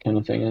 management kind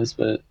of thing is.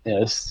 But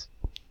yes,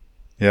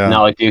 yeah.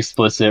 not like the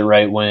explicit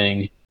right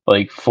wing,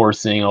 like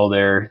forcing all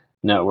their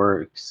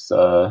networks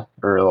or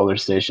all their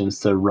stations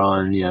to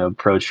run,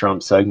 pro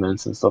Trump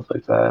segments and stuff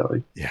like that.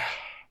 Like Yeah.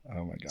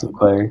 Oh my god.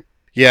 Sinclair.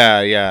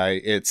 Yeah.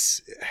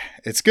 It's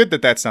good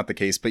that that's not the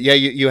case, but yeah,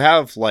 you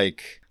have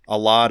like a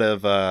lot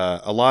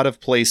of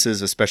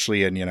places,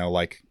 especially in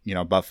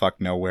buttfuck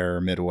nowhere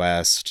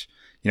Midwest,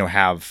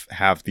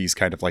 have these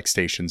kind of like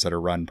stations that are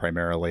run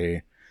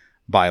primarily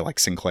by like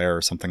Sinclair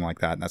or something like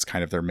that, and that's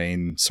kind of their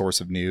main source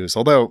of news.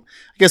 Although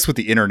I guess with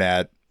the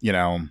internet,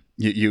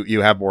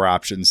 you have more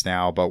options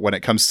now, but when it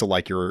comes to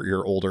like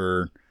your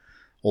older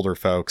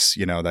folks,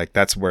 like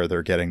that's where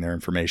they're getting their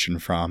information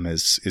from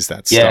is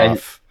that Yeah, and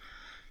stuff.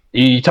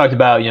 you talked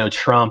about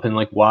Trump and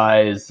like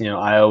why is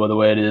Iowa the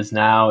way it is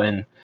now,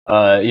 and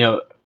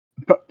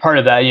part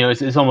of that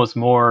is almost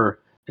more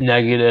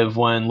negative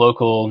when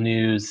local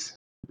news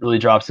really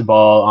drops the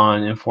ball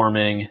on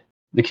informing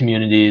the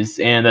communities,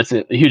 and that's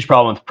a huge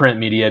problem with print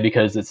media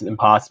because it's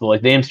impossible.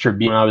 Like the Ames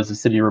Tribune, when I was a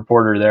city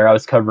reporter there, I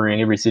was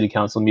covering every city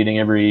council meeting,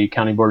 every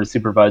county board of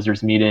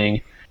supervisors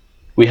meeting.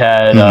 We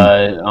had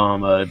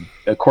Mm-hmm.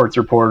 a courts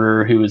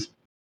reporter who was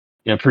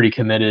pretty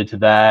committed to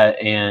that.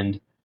 And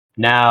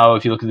now,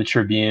 if you look at the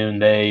Tribune,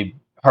 they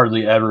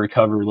hardly ever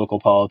cover local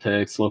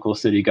politics, local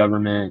city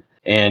government,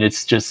 and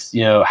it's just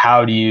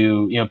how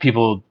do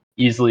people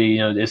easily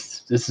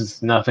this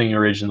is nothing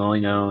original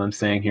I'm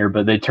saying here,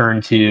 but they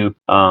turn to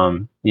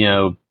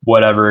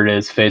whatever it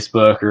is,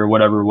 Facebook or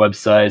whatever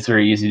website. It's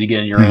very easy to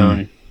get in your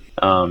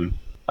Mm-hmm. own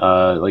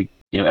like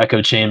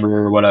echo chamber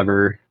or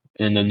whatever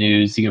in the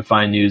news. You can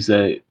find news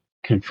that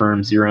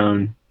confirms your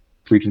own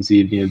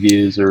preconceived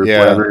views or Yeah.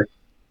 whatever.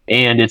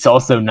 And it's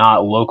also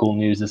not local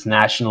news; it's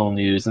national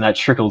news, and that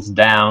trickles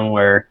down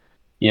where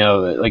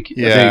like I think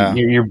Yeah.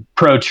 you're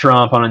pro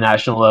Trump on a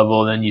national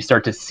level, then you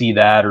start to see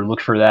that or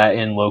look for that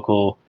in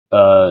local.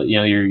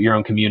 Your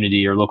own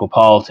community or local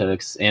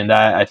politics, and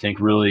that I think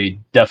really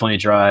definitely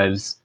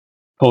drives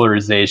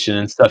polarization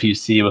and stuff you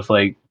see with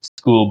like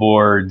school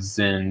boards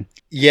and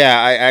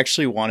Yeah, I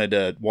actually wanted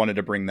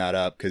to bring that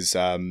up because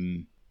I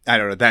don't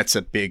know, that's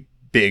a big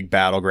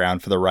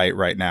battleground for the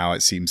right now.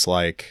 It seems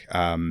like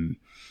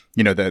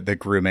the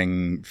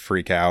grooming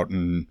freak out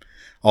and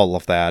all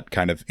of that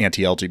kind of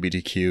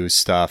anti-LGBTQ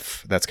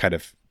stuff that's kind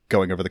of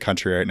going over the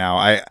country right now.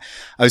 I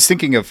was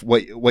thinking of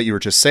what you were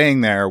just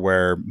saying there,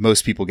 where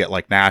most people get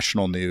like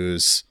national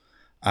news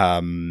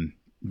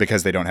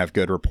because they don't have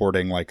good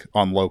reporting like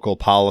on local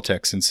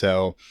politics, and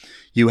so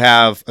you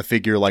have a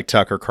figure like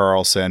Tucker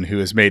Carlson who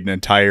has made an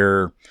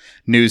entire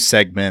news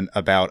segment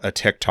about a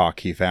TikTok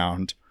he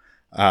found.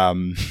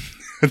 Um,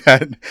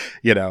 that,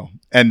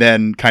 and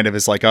then kind of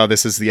is like, oh,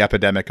 this is the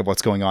epidemic of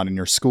what's going on in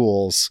your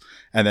schools.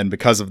 And then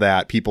because of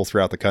that, people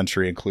throughout the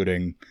country,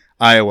 including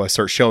Iowa,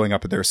 start showing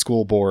up at their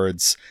school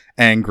boards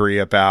angry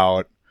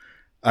about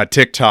a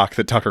TikTok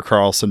that Tucker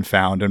Carlson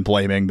found and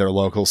blaming their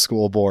local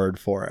school board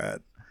for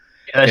it.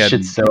 that shit's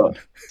And so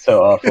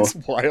it's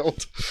awful.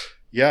 wild.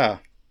 Yeah.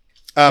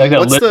 Like that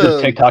What's Elizabeth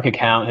the TikTok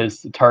account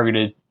has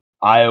targeted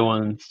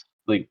Iowans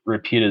like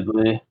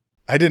repeatedly.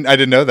 I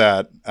didn't know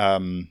that.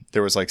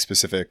 There was like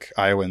specific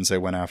Iowans they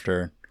went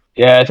after.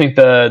 Yeah, I think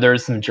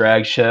there's some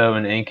drag show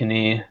in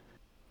Ankeny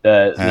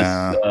that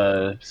this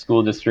Uh,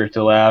 school district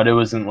allowed. It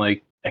wasn't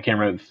like I can't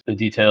remember the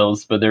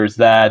details, but there was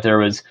that. There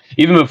was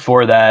even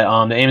before that,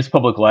 the Ames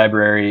Public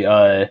Library,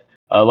 a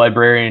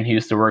librarian who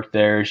used to work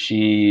there.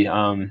 She,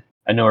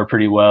 I know her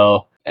pretty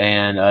well,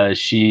 and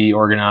she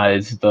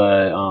organized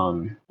the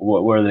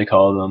what do they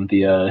call them?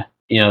 The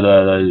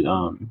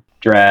the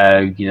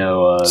drag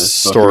book readings,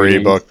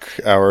 storybook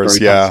hours.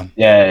 story times.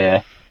 Yeah.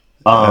 Yeah.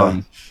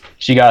 Yeah.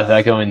 She got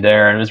that going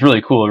there, and it was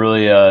really cool.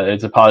 Really,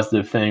 it's a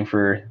positive thing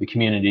for the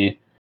community.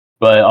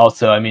 But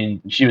also, I mean,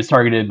 she was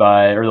targeted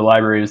by, or the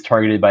library was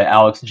targeted by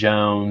Alex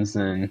Jones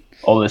and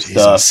all this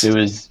stuff. It Jesus.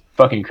 was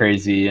fucking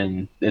crazy,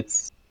 and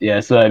it's yeah.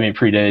 So I mean,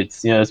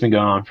 predates. It's been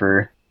going on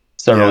for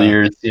several Yeah.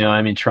 years.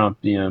 I mean,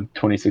 Trump.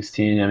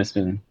 2016. And it's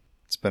been.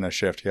 It's been a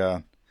shift. Yeah.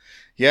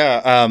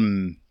 Yeah.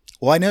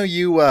 Well, I know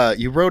you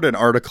wrote an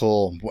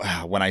article.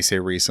 When I say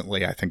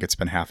recently, I think it's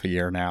been half a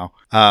year now.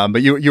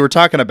 But you were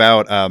talking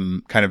about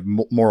kind of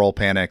moral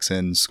panics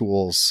in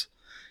schools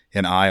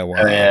in Iowa.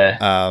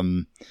 Yeah,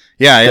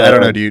 Yeah, I don't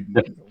know. the Do you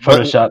the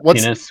Photoshop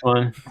what's penis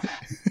one.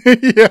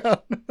 yeah.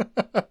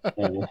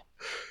 Yeah.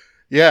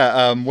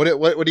 Yeah.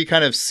 What do you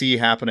kind of see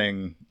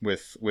happening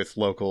with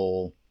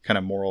local kind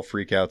of moral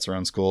freakouts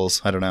around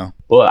schools? I don't know.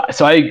 Well,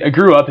 so I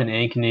grew up in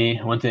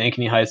Ankeny, went to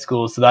Ankeny High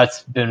School, so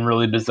that's been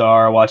really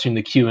bizarre watching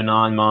the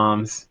QAnon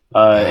moms. Oh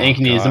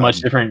Ankeny is a much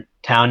God. different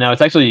town now.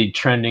 It's actually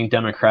trending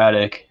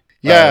Democratic.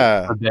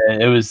 Yeah. A bit.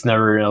 It was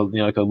never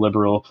like a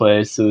liberal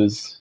place. It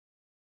was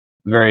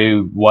very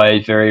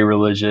white, very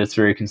religious,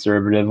 very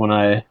conservative. When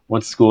I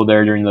went to school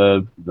there during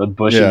the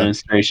Bush Yeah.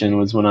 administration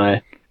was when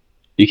I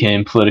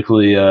became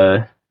politically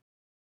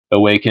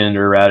awakened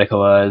or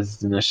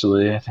radicalized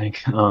initially. I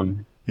think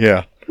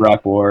Yeah.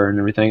 Iraq War and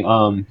everything.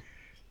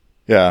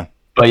 Yeah.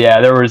 But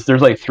yeah, there's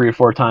like 3 or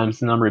 4 times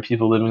the number of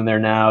people living there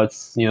now.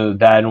 It's that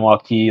and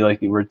Waukee, like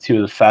we're two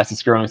of the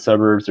fastest growing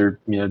suburbs, or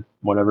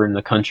whatever in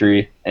the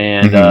country,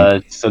 and Hmm.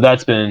 so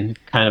that's been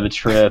kind of a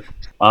trip.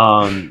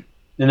 Um,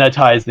 and that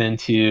ties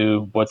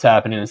into what's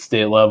happening at the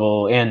state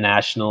level and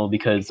national,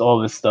 because all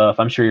this stuff.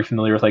 I'm sure you're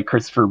familiar with like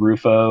Christopher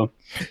Rufo,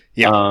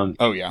 Yeah. um,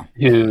 Oh yeah.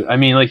 who I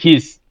mean, like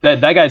he's that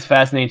guy's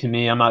fascinating to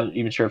me. I'm not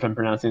even sure if I'm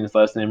pronouncing his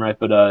last name right,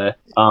 but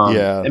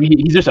Yeah. I mean,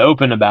 he's just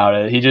open about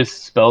it. He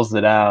just spells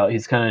it out.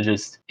 He's kind of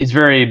just he's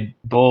very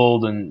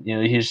bold, and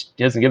he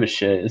doesn't give a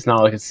shit. It's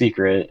not like a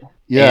secret,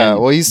 Yeah,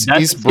 and well, that's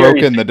he's the scary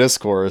broken thing. the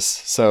discourse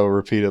so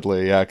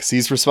repeatedly, yeah, because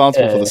he's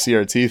responsible for the Yeah,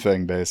 CRT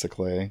thing,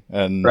 basically,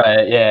 and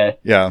right. Yeah,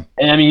 yeah,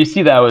 and I mean, you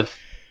see that with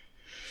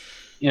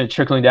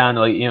trickling down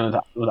to like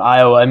with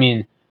Iowa. I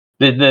mean,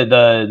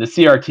 the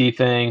CRT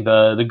thing,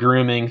 the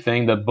grooming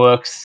thing, the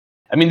books.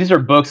 I mean, these are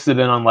books that have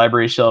been on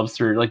library shelves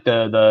for like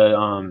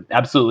the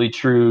Absolutely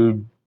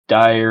True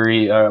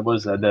Diary. What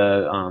was that?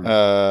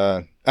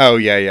 oh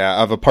yeah,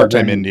 yeah, of a Of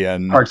part-time an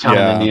Indian, part-time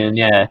yeah, Indian.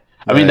 Yeah,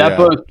 I mean yeah, that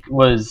yeah. book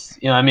was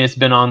I mean it's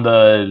been on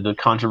the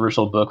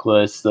controversial book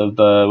list of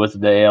the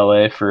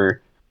ALA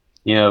for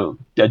a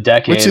Which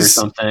decade or is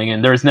something,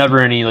 and there's never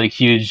any like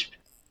huge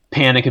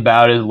panic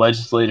about it.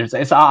 Legislators,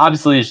 it's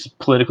obviously just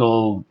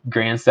political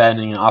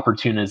grandstanding and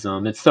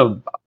opportunism. It's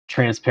so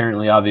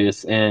transparently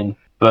obvious, and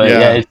but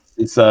yeah, yeah,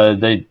 it's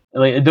they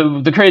like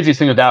the craziest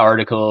thing with that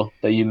article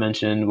that you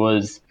mentioned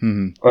was,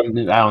 hmm, or I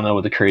don't know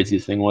what the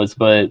craziest thing was,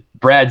 but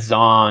Brad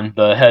Zahn,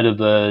 the head of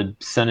the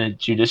Senate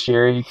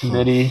Judiciary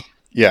Committee,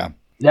 yeah,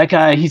 that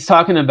guy, he's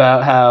talking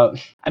about how,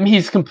 I mean,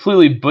 he's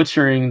completely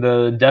butchering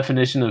the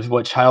definition of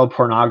what child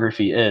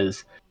pornography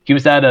is. He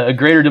was at a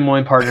Greater Des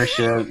Moines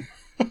Partnership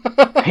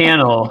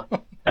panel,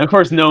 and of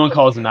course, no one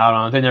calls him out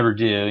on it. They never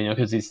do,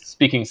 because he's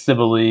speaking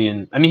civilly,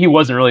 and I mean, he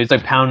wasn't really. He's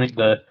like pounding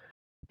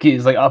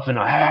he's like up and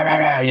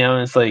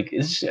and it's like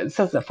it's just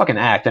a fucking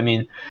act. I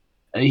mean,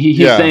 he's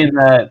yeah. saying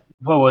that,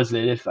 what was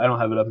it? If I don't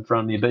have it up in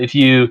front of me, but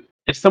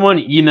if someone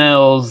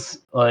emails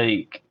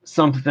like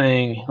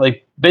something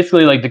like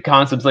basically like the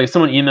concepts like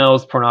someone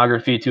emails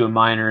pornography to a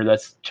minor,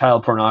 that's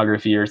child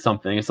pornography or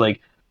something. It's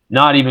like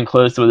not even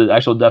close to what the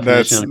actual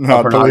definition That's of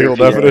child not the legal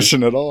pornography is.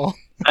 definition at all.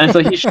 And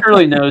so he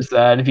surely knows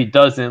that. And if he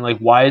doesn't, like,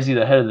 why is he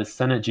the head of the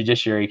Senate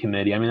Judiciary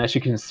Committee? I mean, that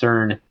should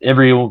concern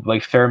every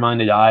like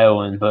fair-minded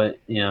Iowan. But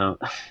Yeah,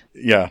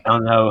 I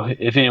don't know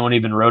if anyone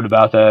even wrote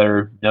about that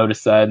or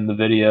noticed that in the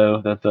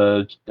video that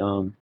the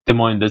Des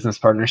Moines Business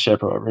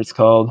Partnership, or whatever it's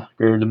called,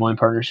 Greater Des Moines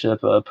Partnership,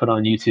 put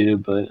on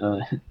YouTube.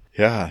 But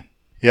yeah,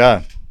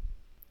 yeah.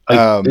 like,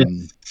 Um,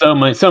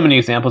 it's so many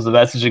examples of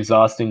that. It's just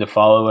exhausting to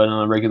follow it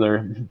on a regular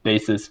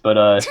basis. But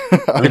I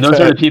I mean, those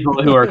are the bet.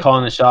 people who are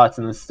calling the shots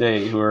in the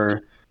state, who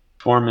are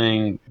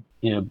forming,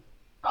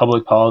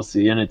 public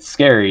policy, and it's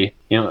scary,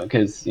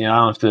 because I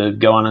don't have to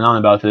go on and on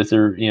about this,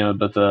 or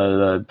but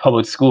the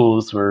public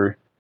schools were,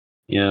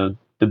 the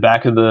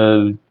back of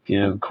the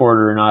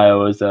quarter in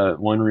Iowa is a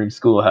one-room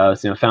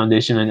schoolhouse,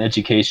 foundation and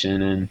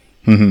education, and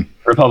Hmm.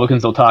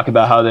 Republicans will talk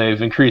about how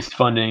they've increased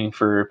funding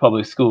for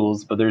public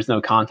schools, but there's no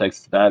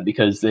context to that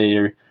because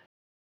they're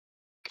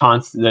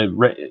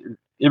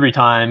every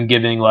time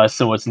giving less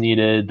than what's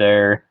needed.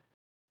 They're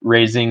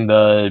raising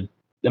the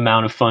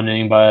amount of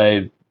funding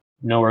by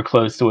nowhere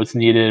close to what's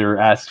needed or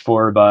asked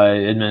for by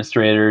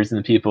administrators and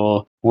the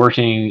people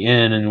working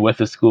in and with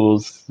the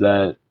schools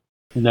that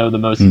know the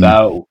most Hmm.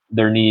 about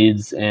their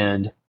needs.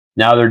 And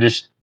now they're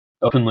just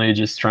openly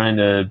just trying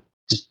to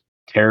just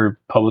tear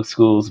public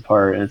schools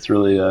apart. And it's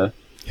really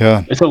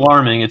Yeah, it's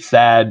alarming. It's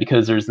sad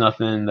because there's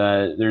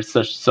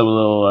so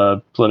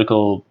little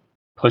political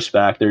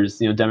pushback. There's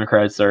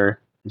Democrats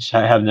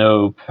have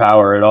no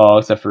power at all,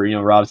 except for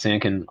Rob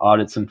Sand can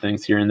audit some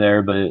things here and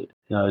there, but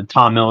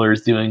Tom Miller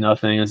is doing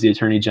nothing as the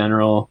Attorney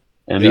General,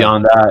 and yeah.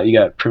 beyond that, you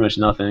got pretty much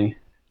nothing.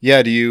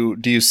 Yeah, do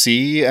you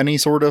see any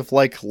sort of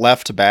like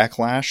left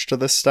backlash to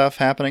this stuff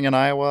happening in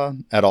Iowa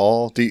at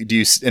all? Do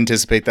you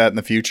anticipate that in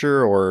the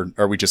future, or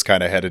are we just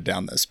kind of headed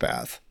down this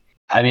path?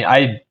 I mean,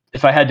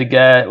 if I had to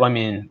get, well, I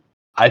mean,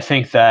 I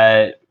think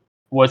that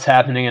what's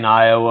happening in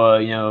Iowa,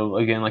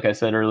 again, like I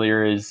said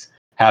earlier, is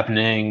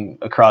happening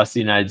across the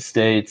United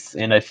States,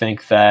 and I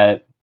think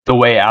that the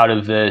way out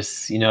of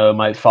this,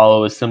 might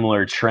follow a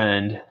similar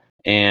trend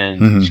and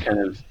just Hmm.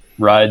 kind of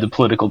ride the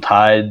political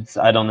tides.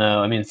 I don't know.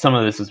 I mean, some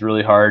of this is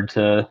really hard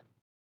to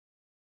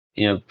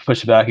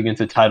push back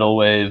against a tidal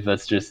wave.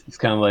 That's just it's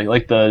kind of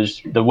like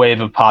the wave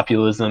of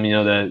populism,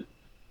 that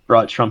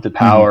brought Trump to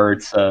power.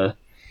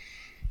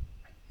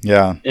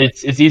 Yeah.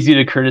 It's easy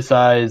to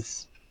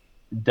criticize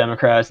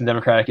Democrats and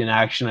Democratic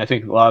inaction. I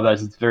think a lot of that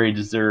is very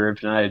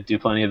deserved, and I do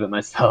plenty of it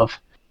myself.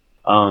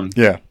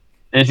 Yeah.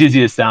 And it's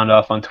easy to sound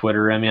off on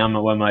Twitter. I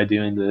mean, what am I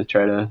doing to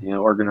try to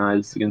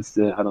organize against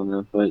it? I don't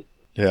know, but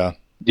Yeah.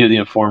 do the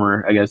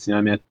informer, I guess.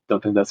 I mean, I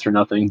don't think that's for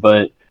nothing,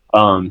 but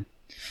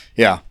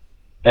Yeah.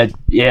 I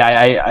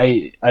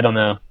don't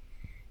know. I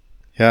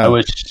Yeah.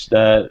 wish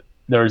that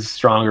there was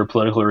stronger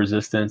political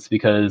resistance,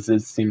 because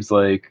it seems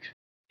like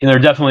there are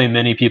definitely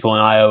many people in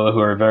Iowa who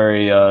are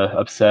very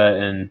upset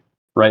and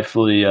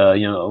rightfully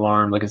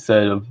alarmed, like I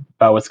said,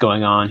 about what's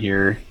going on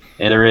here.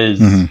 And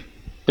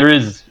there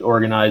is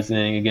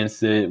organizing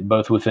against it,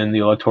 both within the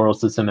electoral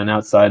system and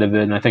outside of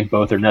it, and I think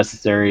both are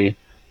necessary.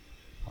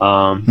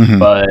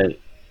 But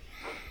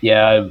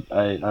yeah,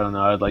 I don't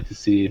know. I'd like to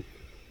see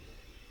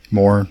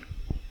more.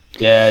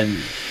 Yeah, and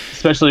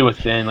especially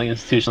within, like,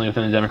 institutionally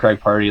within the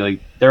Democratic Party, like,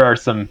 there are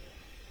some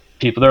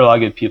people, there are a lot of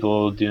good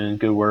people doing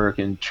good work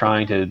and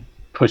trying to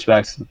push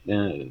back in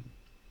a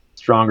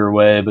stronger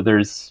way, but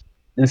there's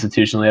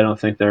institutionally, I don't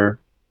think they're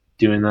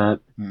doing that.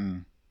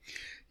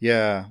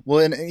 Yeah.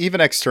 Well, and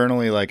even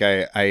externally, like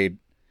I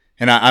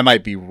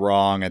might be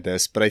wrong at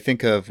this, but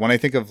when I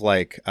think of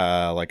like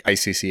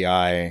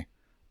ICCI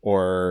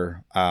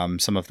or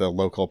some of the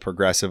local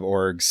progressive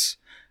orgs,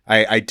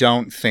 I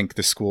don't think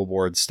the school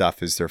board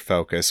stuff is their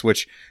focus,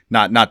 which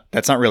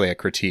that's not really a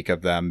critique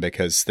of them,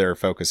 because they're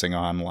focusing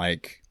on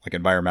like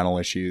environmental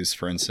issues,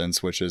 for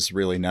instance, which is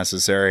really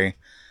necessary.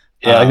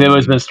 Yeah, like they've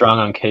always been strong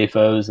on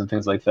CAFOs and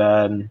things like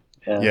that. And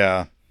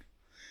yeah.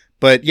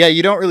 But yeah,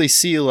 you don't really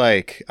see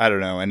like, I don't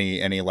know, any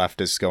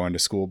leftists going to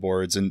school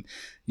boards, and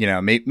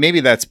maybe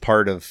that's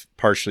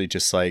partially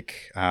just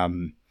like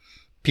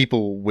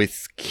people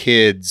with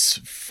kids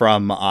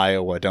from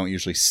Iowa don't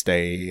usually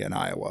stay in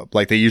Iowa.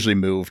 Like they usually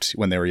moved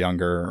when they were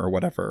younger or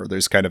whatever.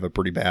 There's kind of a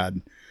pretty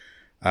bad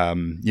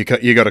you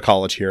go to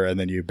college here and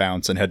then you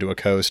bounce and head to a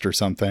coast or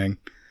something.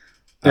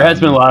 There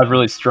has been a lot of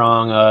really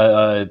strong,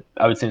 I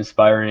would say,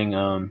 inspiring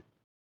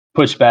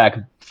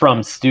pushback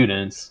from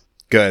students.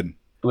 Good.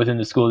 Within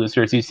the school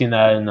districts. You've seen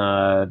that in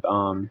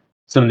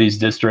some of these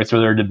districts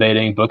where they're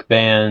debating book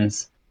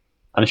bans.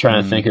 I'm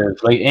trying to think of,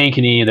 like,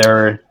 Ankeny, there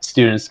were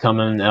students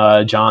coming,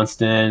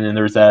 Johnston, and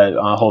there's that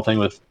whole thing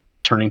with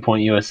Turning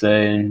Point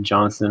USA in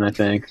Johnston, I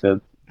think,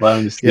 that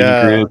allowing the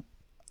student group.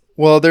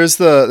 Well, there's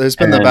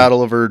been the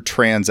battle over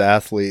trans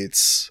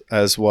athletes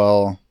as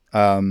well.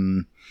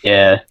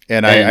 Yeah.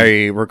 And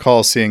I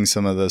recall seeing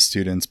some of the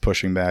students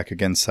pushing back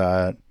against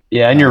that.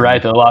 Yeah, and you're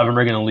right, though. A lot of them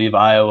are going to leave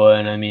Iowa,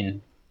 and I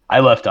mean,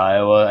 I left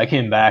Iowa. I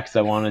came back because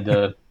I wanted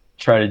to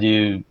try to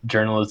do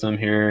journalism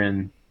here,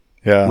 and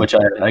which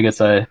I guess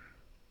I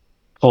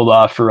pulled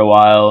off for a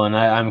while, and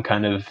I'm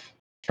kind of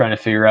trying to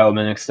figure out what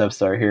my next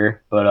steps are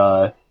here.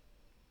 But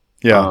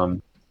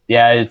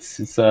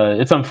it's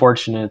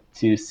unfortunate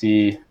to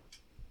see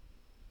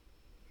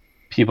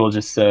people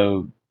just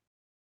so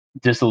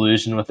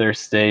disillusioned with their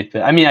state.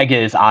 I mean, I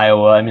get it's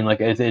Iowa. I mean,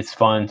 like, it's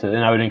fun to,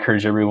 and I would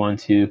encourage everyone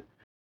to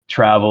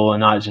travel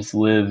and not just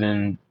live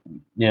and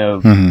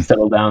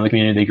settle down in the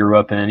community they grew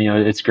up in.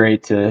 It's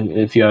great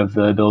if you have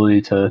the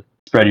ability to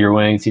spread your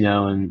wings,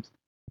 and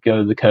go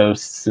to the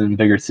coasts and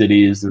bigger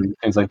cities and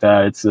things like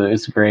that. It's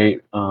a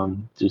great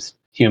just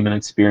human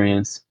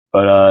experience.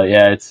 But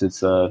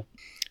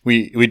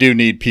we do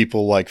need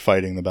people like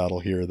fighting the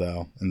battle here,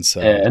 though, and so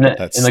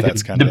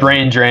that's kind the of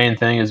brain drain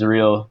thing is a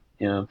real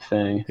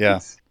thing.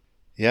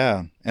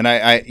 Yeah, and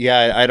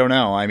I don't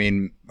know. I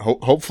mean,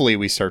 hopefully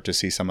we start to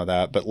see some of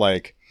that, but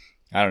like,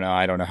 I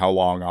don't know how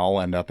long I'll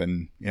end up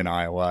in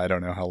Iowa. I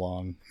don't know how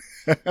long.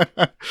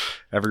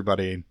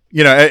 Everybody,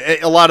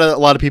 a lot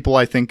of people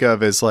I think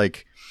of as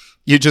like,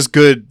 just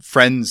good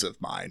friends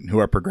of mine who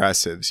are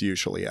progressives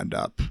usually end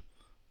up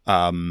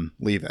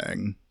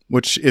leaving,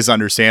 which is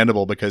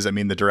understandable because I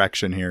mean the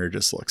direction here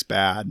just looks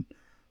bad.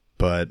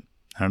 But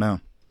I don't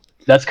know.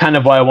 That's kind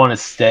of why I want to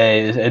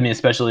stay. I mean,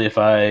 especially if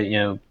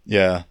I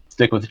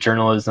stick with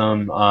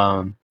journalism,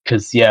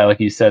 because like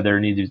you said, there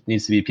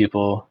needs to be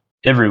people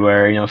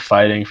everywhere,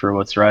 fighting for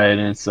what's right,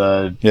 and it's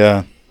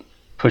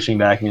pushing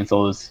back against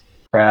all this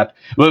crap.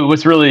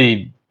 What's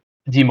really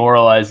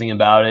demoralizing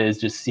about it is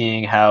just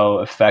seeing how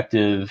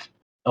effective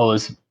all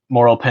this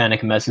moral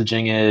panic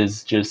messaging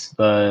is.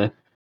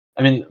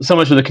 So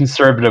much of the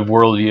conservative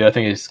worldview, I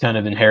think, is kind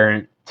of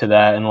inherent to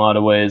that in a lot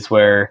of ways,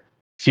 where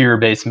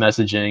fear-based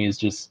messaging is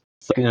just,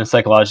 in a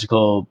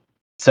psychological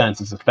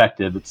sense, it's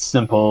effective. It's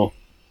simple.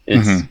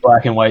 It's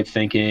black and white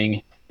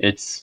thinking.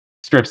 It's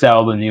strips out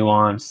all the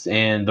nuance,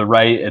 and the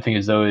right, I think,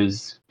 has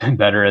always been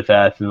better at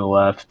that than the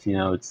left.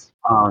 It's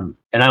and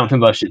I don't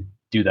think the left should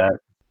do that.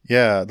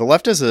 Yeah, the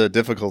left has a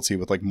difficulty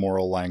with like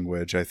moral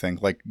language, I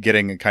think, like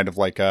getting kind of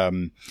like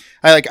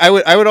I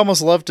would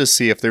almost love to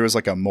see if there was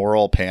like a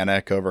moral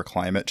panic over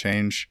climate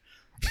change.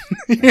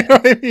 You know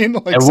what I mean?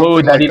 Like, and what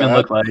would that even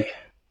look like?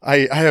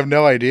 I have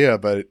no idea,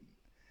 but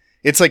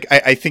it's like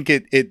I think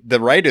the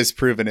right has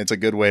proven it's a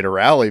good way to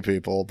rally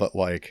people, but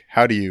like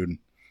how do you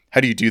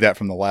do that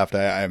from the left?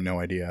 I have no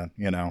idea,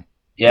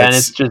 Yeah, and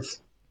it's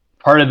just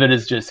part of it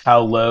is just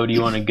how low do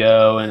you want to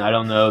go, and I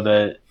don't know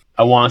that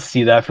I want to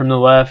see that from the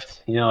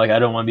left. Like I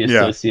don't want to be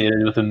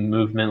associated with a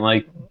movement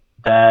like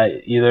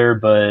that either.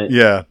 But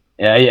yeah,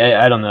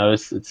 I don't know.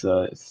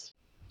 It's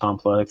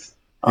complex.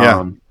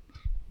 yeah,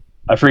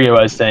 I forget what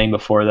I was saying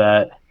before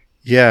that.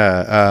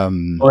 yeah.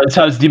 Well, it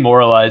sounds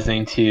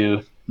demoralizing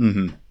to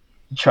Mm-hmm.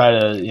 try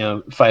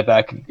to fight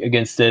back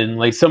against it, and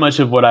like so much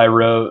of what I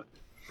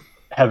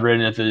have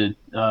written at the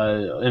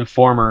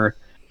Informer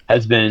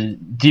has been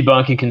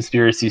debunking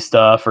conspiracy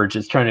stuff or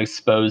just trying to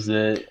expose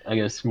it, I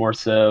guess, more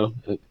so.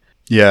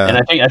 Yeah, And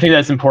I think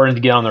that's important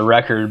to get on the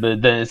record,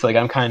 but then it's like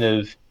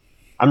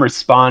I'm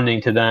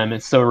responding to them.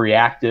 It's so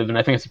reactive, and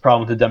I think it's a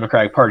problem with the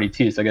Democratic Party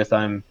too. So I guess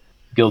I'm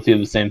guilty of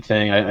the same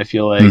thing. I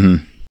feel like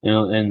mm-hmm. in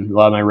a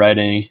lot of my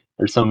writing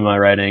or some of my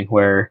writing,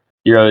 where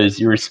you're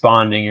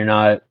responding, you're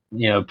not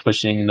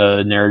pushing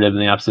the narrative in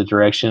the opposite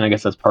direction. I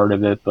guess that's part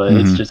of it, but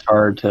it's Mm-hmm. just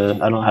hard to.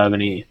 I don't have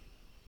any.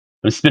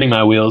 I'm spinning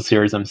my wheels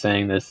here as I'm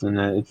saying this, and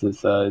it's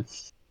something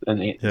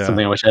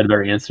I wish I had a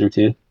better answer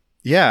to.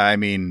 Yeah, I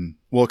mean,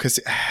 well, because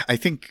I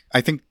think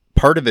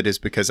part of it is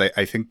because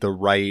I think the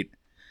right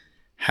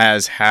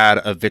has had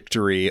a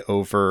victory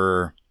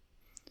over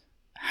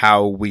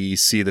how we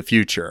see the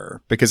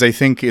future, because I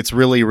think it's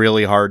really,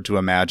 really hard to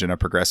imagine a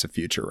progressive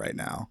future right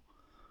now.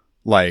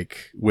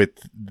 Like with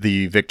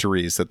the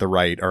victories that the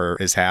right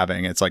is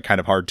having, it's like kind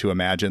of hard to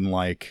imagine,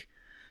 like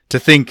to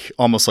think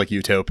almost like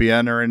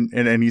utopian or in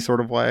any sort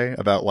of way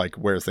about like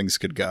where things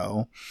could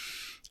go.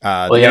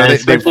 Well, yeah,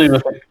 especially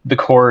with the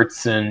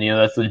courts, and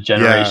that's a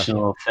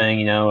generational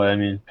thing. I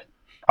mean,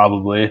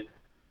 probably.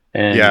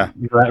 And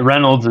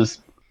Reynolds is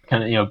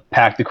kind of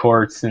packed the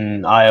courts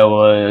in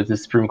Iowa, the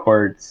Supreme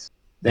Courts,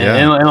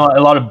 and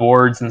a lot of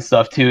boards and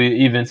stuff too.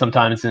 Even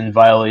sometimes in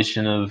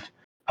violation of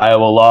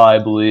Iowa law, I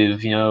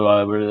believe.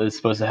 We're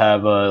supposed to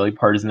have like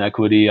partisan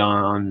equity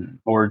on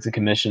boards and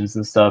commissions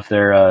and stuff.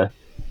 They're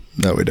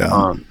no, we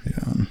don't.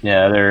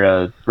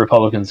 They're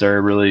Republicans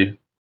are really,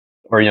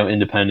 or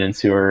independents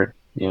who are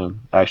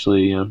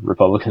actually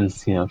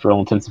Republicans for all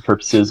intents and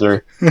purposes.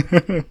 Or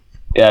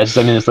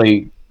it's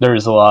like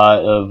there's a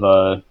lot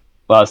of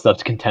stuff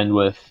to contend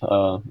with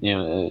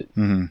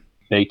mm-hmm.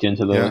 baked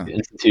into the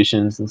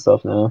institutions and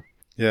stuff now.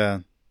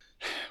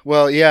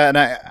 Well, and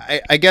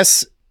I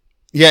guess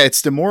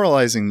it's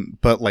demoralizing,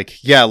 but like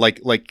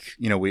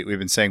we've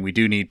been saying, we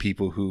do need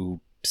people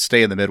who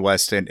stay in the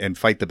Midwest and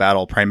fight the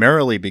battle,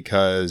 primarily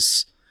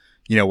because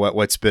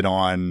what's been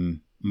on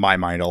my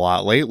mind a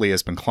lot lately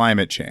has been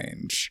climate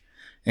change.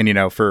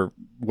 And for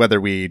whether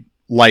we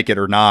like it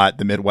or not,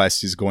 the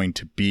Midwest is going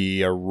to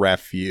be a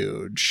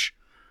refuge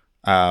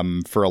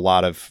for a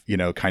lot of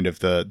kind of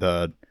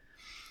the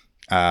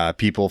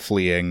people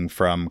fleeing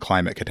from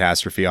climate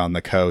catastrophe on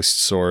the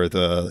coasts or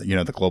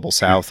the global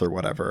south or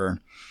whatever.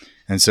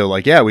 And so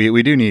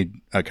we do need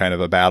a kind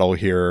of a battle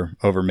here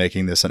over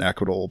making this an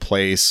equitable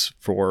place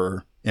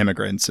for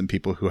immigrants and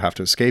people who have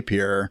to escape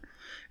here.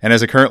 And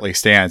as it currently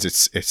stands,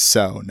 it's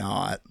so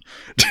not.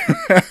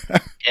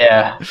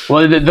 Yeah.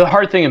 Well, the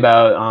hard thing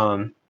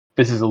about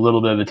this is a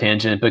little bit of a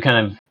tangent, but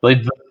kind of like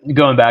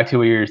going back to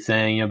what you were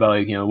saying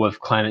about with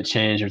climate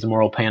change, there's a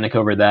moral panic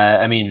over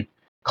that. I mean,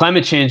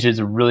 climate change is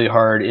a really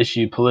hard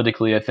issue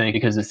politically, I think,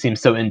 because it seems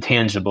so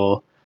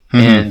intangible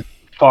and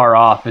far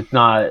off. It's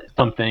not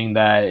something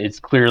that it's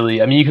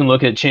clearly. I mean, you can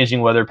look at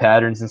changing weather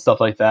patterns and stuff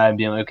like that and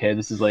being like, okay,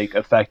 this is like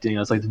affecting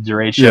us, like the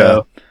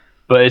derecho.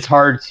 But it's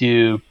hard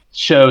to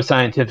show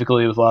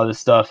scientifically with a lot of this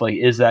stuff, like,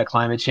 is that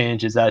climate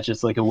change? Is that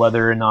just like a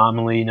weather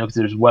anomaly? Because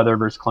there's weather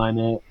versus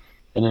climate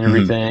and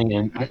everything,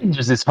 and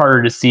just it's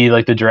harder to see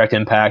like the direct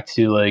impact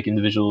to like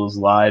individuals'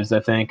 lives, I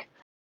think,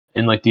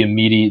 and like the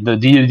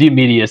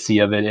immediacy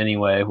of it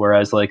anyway.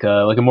 Whereas like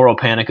a moral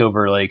panic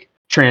over like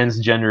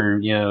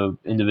transgender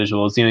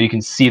individuals, you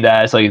can see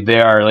that it's like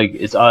they are like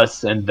it's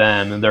us and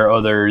them and there are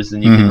others,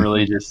 and you can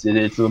really just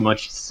it's a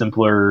much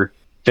simpler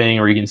thing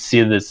where you can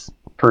see this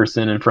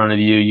person in front of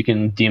you, you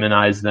can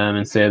demonize them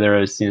and say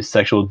they're a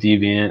sexual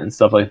deviant and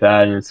stuff like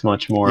that, and it's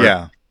much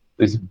more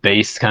this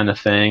base kind of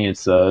thing.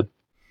 It's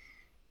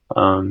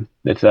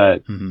if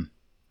that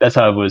that's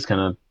how I've always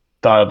kind of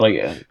thought of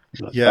like that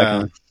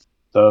kind of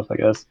stuff, I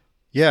guess.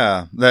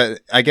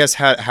 That I guess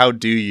how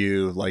do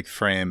you like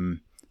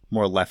frame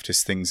more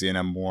leftist things in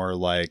a more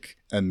like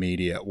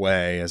immediate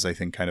way, as I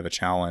think kind of a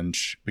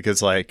challenge,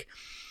 because like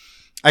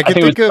I could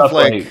think of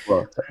like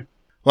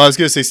well, I was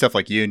going to say stuff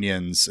like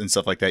unions and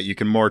stuff like that. You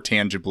can more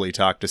tangibly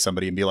talk to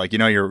somebody and be like,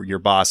 your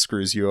boss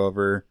screws you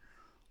over.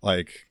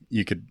 Like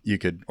you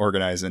could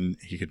organize and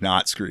he could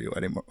not screw you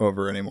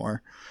over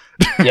anymore.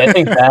 Yeah, I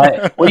think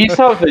that what you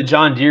saw with the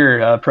John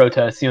Deere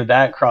protests,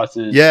 that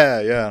crosses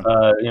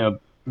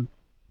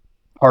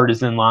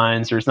partisan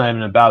lines, or it's not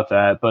even about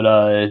that. But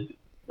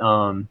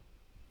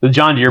the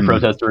John Deere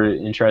protests were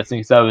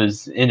interesting because I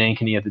was in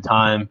Ankeny at the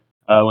time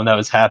when that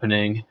was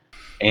happening.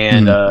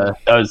 And that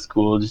was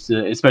cool,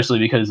 especially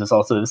because it's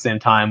also the same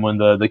time when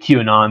the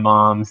QAnon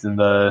moms and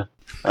the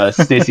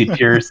Stacey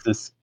Pierce,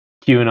 this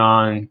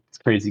QAnon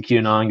crazy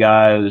QAnon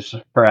guy who's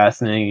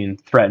harassing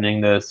and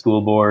threatening the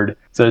school board.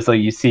 So it's like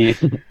you see,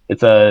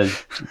 it's a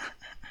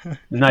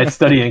nice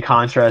study in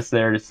contrast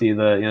there to see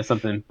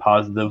something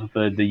positive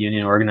with the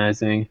union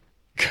organizing.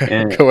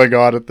 And going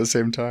on at the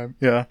same time.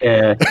 Yeah.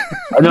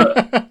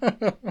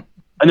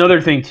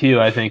 Another thing too,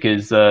 I think,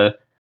 is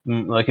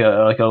like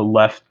a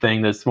left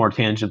thing that's more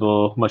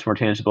tangible, much more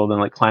tangible than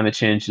like climate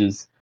change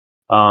is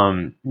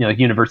like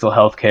universal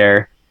health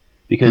care,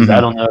 because I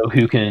don't know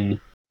who can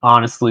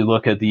honestly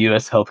look at the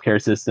U.S.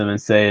 healthcare system and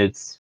say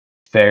it's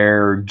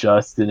fair or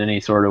just in any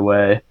sort of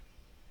way. I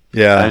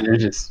Yeah. mean,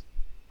 there's just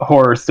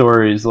horror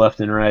stories left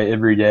and right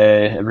every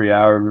day, every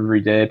hour of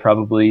every day,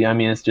 probably. I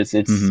mean, it's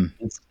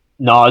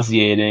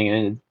nauseating,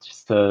 and it's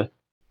just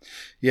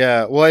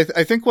Yeah, well,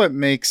 I think what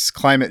makes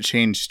climate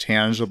change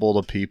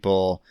tangible to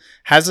people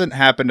hasn't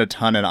happened a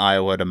ton in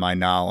Iowa, to my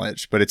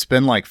knowledge, but it's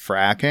been like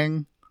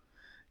fracking.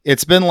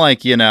 It's been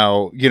like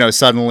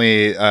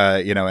suddenly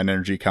an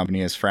energy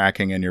company is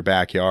fracking in your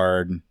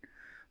backyard,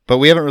 but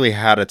we haven't really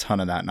had a ton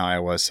of that in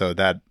Iowa, so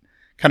that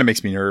kind of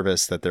makes me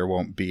nervous that there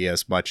won't be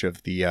as much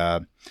of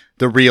the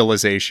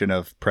realization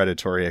of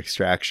predatory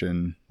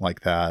extraction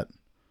like that.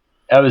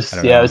 I I was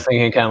don't know.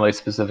 thinking kind of like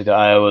specific to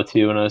Iowa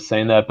too when I was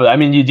saying that, but I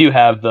mean, you do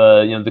have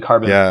the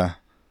carbon Yeah,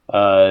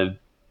 uh,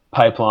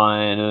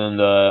 pipeline, and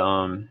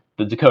then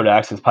the Dakota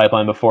Access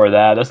Pipeline before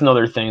that. That's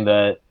another thing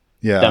that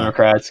yeah,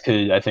 Democrats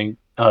could, I think,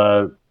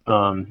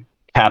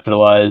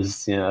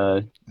 capitalize.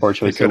 Poor they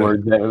choice of could have.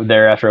 words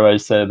there after what I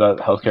said about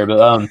healthcare,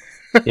 but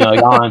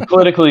like on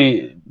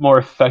politically more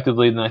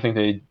effectively than I think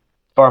they,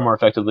 far more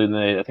effectively than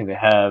I think they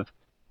have,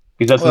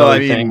 because that's Well, I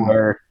another thing mean,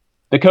 where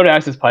the Dakota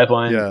Access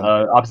Pipeline yeah.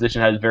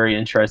 opposition has very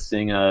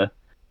interesting uh,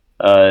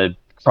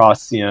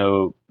 cross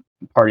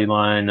party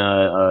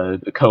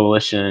line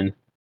coalition.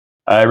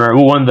 I remember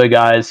one of the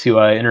guys who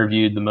I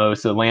interviewed the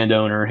most, a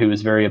landowner who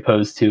was very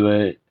opposed to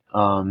it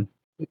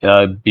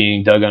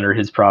being dug under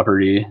his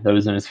property that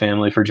was in his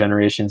family for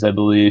generations, I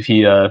believe.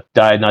 He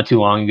died not too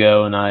long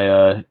ago,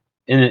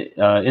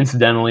 and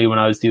incidentally, when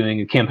I was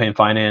doing campaign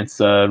finance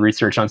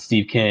research on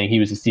Steve King, he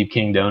was a Steve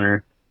King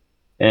donor,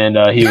 and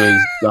he was,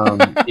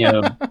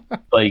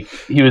 like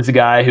he was the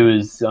guy who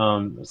was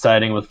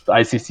siding with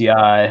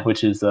ICCI,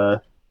 which is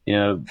you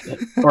know,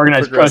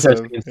 organized protest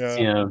Progressive. against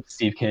Yeah.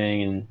 Steve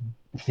King, and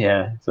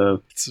yeah,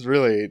 so It's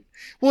really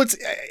well. It's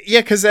yeah,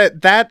 because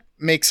that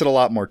makes it a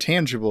lot more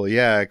tangible.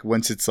 Yeah,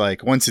 once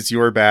it's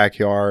your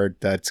backyard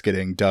that's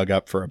getting dug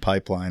up for a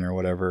pipeline or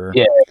whatever.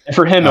 yeah. And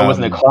for him, it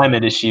wasn't a Um,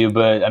 climate issue,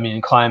 but I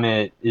mean,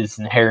 climate is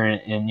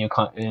inherent in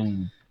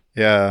in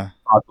yeah,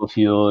 fossil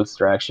fuel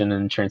extraction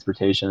and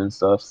transportation and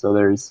stuff. So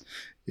there's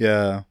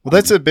yeah. Well,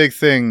 that's a big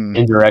thing.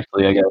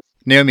 indirectly, I guess.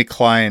 Naomi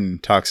Klein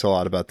talks a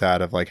lot about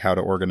that of like how to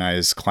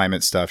organize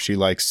climate stuff. She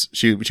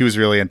was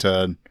really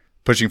into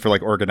pushing for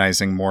like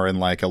organizing more in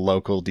like a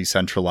local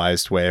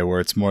decentralized way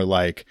where it's more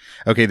like,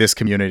 okay, this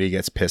community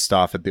gets pissed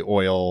off at the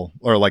oil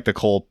or like the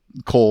coal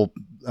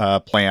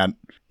plant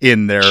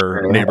in their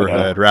Sure, yeah.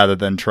 neighborhood rather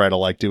than try to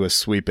like do a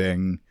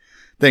sweeping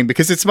thing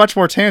because it's much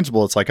more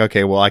tangible. It's like,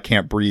 okay, well, I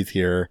can't breathe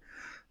here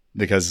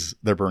because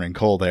they're burning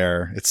coal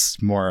there.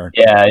 It's more,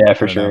 Yeah, yeah, I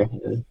for don't sure.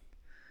 know.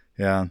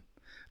 Yeah.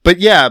 But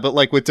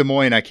like with Des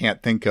Moines, I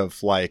can't think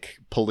of like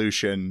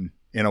pollution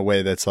in a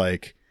way that's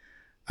like,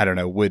 I don't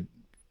know, would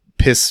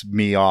piss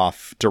me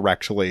off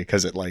directly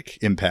because it like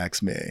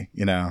impacts me,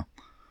 you know?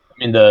 I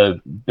mean, the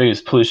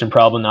biggest pollution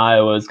problem in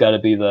Iowa has got to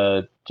be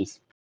the just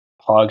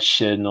hog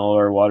shit in all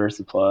our water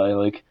supply,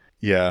 like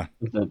Yeah.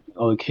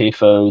 all the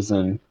CAFOs,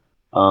 and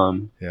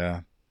um,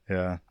 Yeah.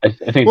 Yeah. I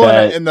think Well,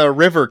 that and the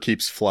river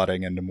keeps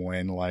flooding in Des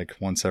Moines like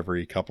once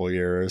every couple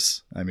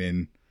years. I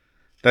mean,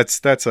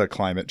 that's a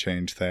climate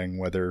change thing,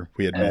 whether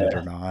we admit it or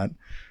uh, not.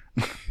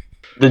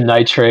 the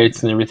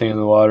nitrates and everything in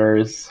the water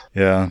is,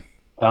 Yeah.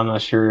 I'm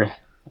not sure.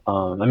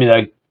 I mean,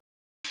 that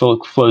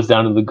flows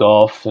down to the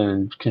Gulf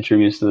and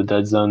contributes to the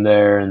dead zone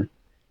there, and all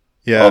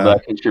Yeah.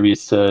 that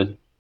contributes to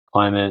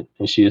climate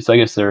issues. So I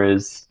guess there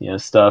is,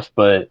 stuff,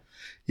 but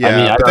I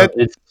mean, Yeah. I But don't.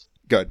 that, It's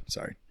good.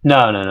 Sorry.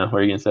 no, no, no. What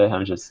are you gonna say?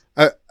 I'm just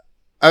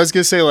I was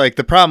gonna say like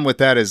the problem with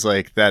that is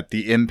like that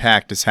the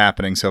impact is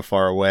happening so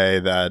far away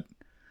that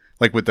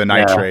like with the yeah,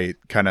 nitrate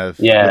kind of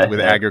with yeah, with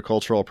yeah.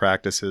 agricultural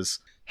practices.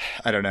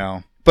 I don't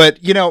know. But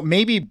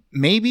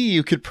maybe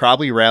you could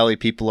probably rally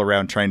people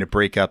around trying to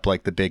break up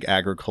like the big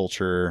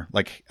agriculture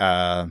like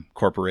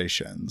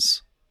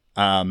corporations.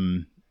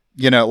 Um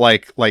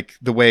like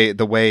the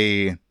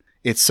way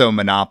it's so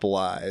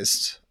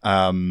monopolized.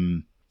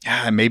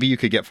 Yeah, maybe you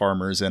could get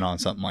farmers in on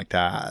something like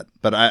that.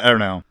 But I don't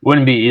know.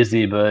 Wouldn't be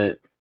easy, but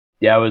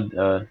yeah, I would.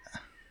 I'd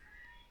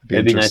be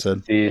It'd be nice to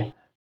interested. see.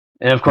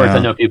 And of course, I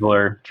Yeah. know people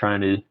are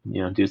trying to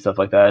do stuff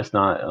like that. It's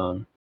not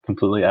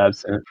completely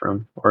absent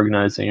from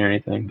organizing or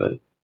anything, but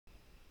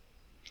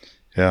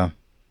Yeah.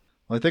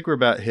 Well, I think we're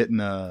about hitting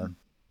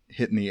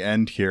the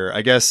end here.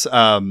 I guess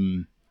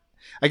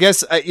I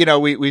guess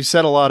we've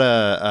said a lot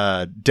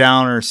of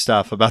downer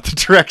stuff about the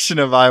direction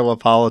of Iowa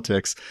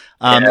politics.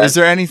 Yeah. Is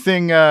there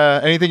anything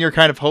you're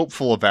kind of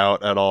hopeful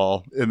about at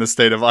all in the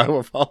state of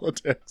Iowa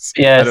politics?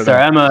 Yeah, I don't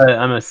sorry, know.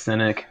 I'm a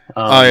cynic.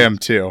 I am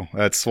too.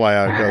 That's why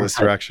I would go this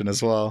direction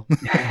as well.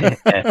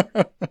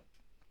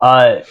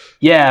 Yeah.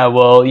 Yeah,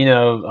 well,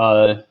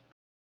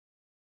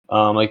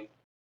 like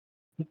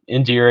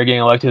Indira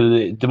getting elected to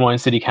the Des Moines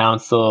City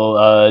Council,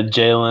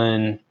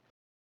 Jalen,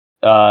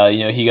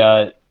 he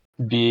got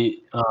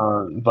beat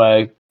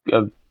by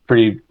a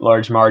pretty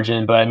large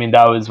margin, but I mean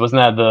wasn't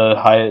that the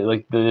high,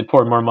 like they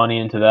poured more money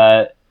into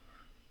that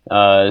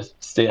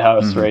state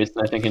house Mhm. race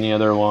than I think any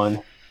other one.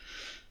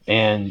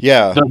 And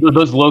Yeah.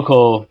 those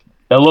local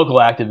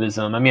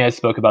activism. I mean, I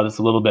spoke about this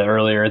a little bit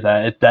earlier.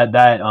 That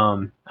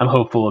I'm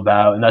hopeful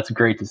about, and that's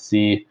great to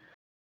see.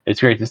 It's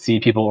great to see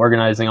people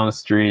organizing on the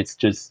streets,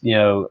 just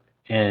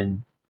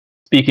and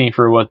speaking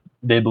for what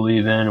they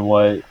believe in and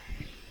what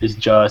is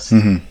just,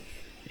 Mhm.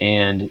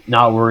 and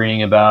not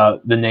worrying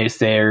about the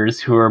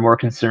naysayers who are more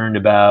concerned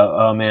about,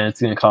 oh man,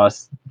 it's going to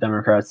cost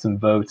Democrats some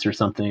votes or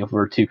something if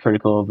we're too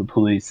critical of the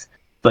police.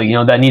 It's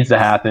like, that needs to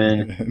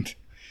happen.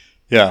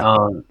 Yeah.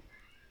 Um,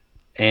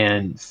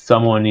 and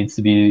someone needs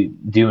to be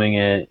doing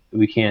it.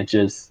 We can't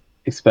just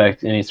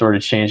expect any sort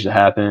of change to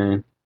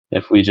happen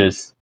if we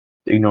just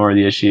ignore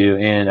the issue.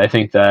 And I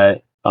think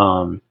that,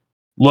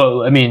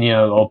 I mean,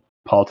 all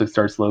politics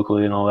starts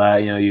locally and all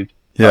that. You've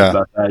talked Yeah.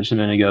 about that just a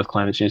minute ago with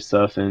climate change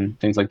stuff and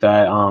things like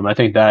that. I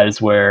think that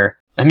is where,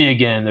 I mean,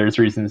 again, there's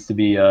reasons to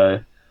be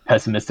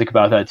pessimistic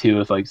about that too,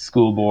 with like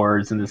school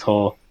boards and this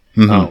whole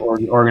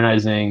Mhm.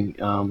 organizing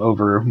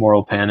over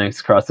moral panics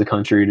across the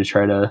country to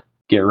try to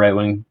get right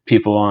wing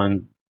people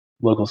on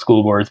local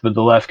school boards, but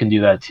the left can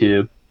do that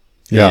too.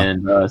 Yeah.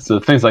 And so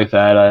things like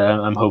that,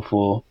 I'm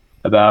hopeful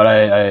about.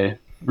 I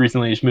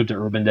recently just moved to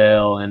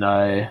Urbandale, and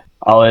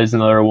Ale is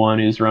another one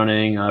who's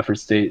running for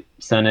state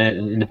senate,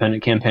 an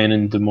independent campaign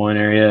in Des Moines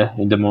area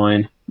in Des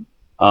Moines.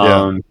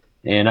 Yeah.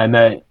 And I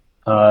met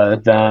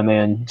them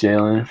and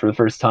Jalen for the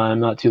first time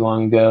not too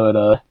long ago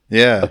at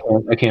Yeah.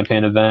 a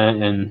campaign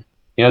event, and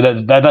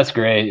that's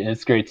great.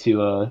 It's great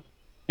to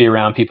be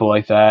around people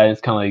like that.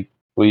 It's kind of like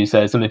what you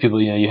said. Some of the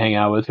people you hang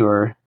out with who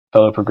are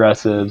fellow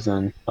progressives,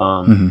 and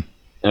Mhm.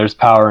 there's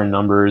power in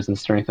numbers and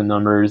strength in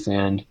numbers,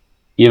 and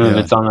even if Yeah.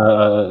 it's on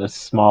a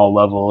small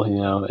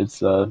level, it's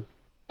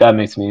that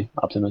makes me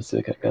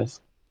optimistic, I guess.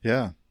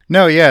 Yeah.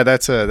 No, yeah,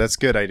 that's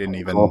good. I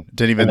didn't Well, and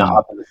not even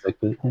optimistic,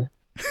 but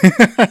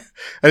I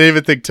didn't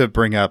even think to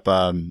bring up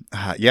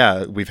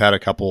yeah, we've had a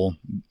couple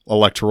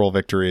electoral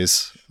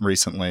victories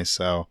recently,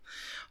 so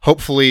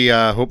hopefully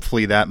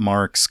that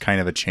marks kind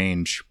of a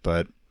change,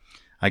 but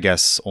I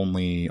guess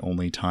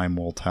only time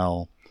will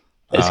tell.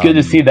 it's good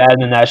to see Um that in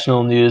the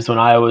national news when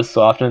Iowa's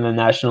so often in the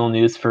national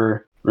news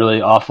for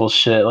really awful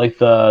shit, like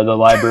the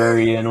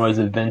library and was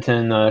it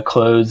Vinton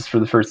closed for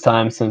the first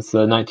time since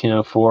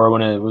 1904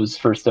 when it was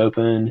first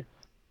opened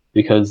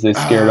because they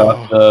scared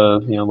off oh,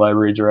 the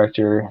library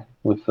director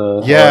with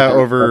the yeah,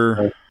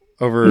 electric.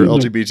 over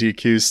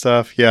LGBTQ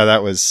stuff. Yeah,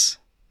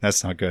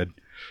 that's not good.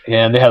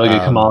 Yeah, and they had like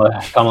a Um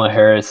Kamala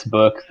Harris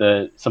book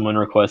that someone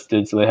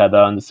requested, so they had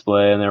that on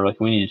display, and they were like,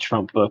 "We need a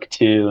Trump book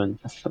too," and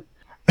just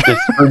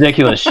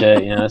ridiculous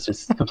shit. It's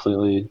just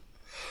completely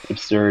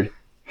absurd.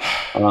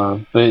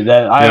 But that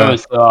yeah.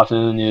 Iowa's so often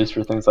in the news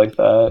for things like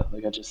that.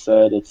 Like I just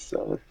said, it's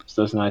so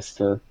it's nice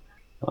to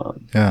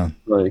Yeah.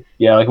 like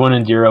when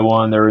Indira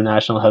won, there were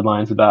national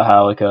headlines about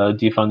how like a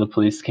defund the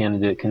police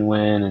candidate can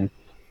win,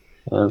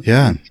 and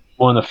Yeah.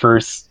 one of the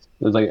first,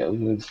 it was like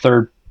the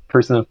third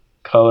person of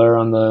color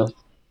on the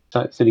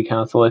city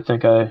council. I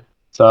think I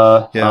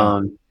saw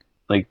Yeah.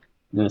 like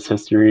in its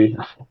history.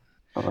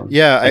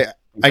 Yeah, I I think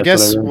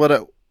that's what I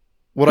guess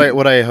read.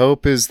 what I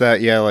hope is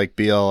that, yeah, like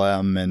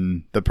BLM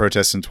and the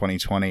protests in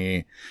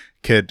 2020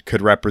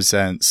 could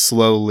represent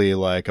slowly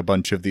like a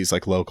bunch of these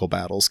like local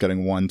battles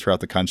getting won throughout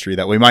the country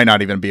that we might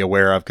not even be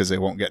aware of because they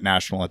won't get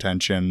national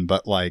attention,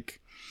 but like,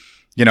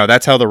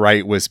 that's how the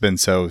right was been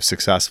so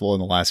successful in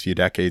the last few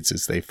decades,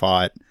 is they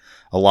fought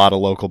a lot of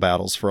local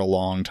battles for a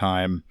long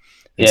time.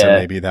 And so Yeah,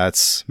 maybe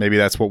that's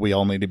what we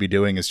all need to be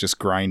doing, is just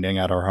grinding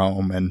at our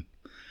home and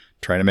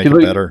trying to make it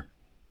people better.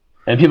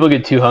 and people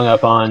get too hung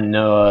up on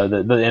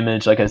the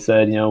image, like I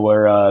said,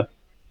 where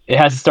it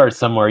has to start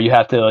somewhere. You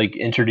have to like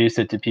introduce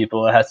it to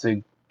people. It has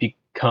to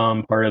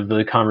become part of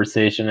the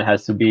conversation. It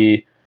has to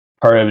be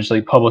part of just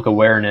like public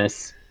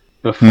awareness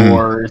Hmm.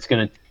 before it's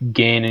going to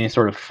gain any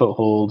sort of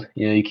foothold.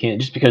 You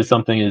can't, just because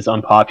something is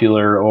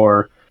unpopular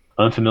or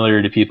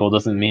unfamiliar to people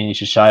doesn't mean you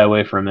should shy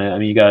away from it. I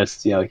mean, you guys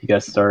start You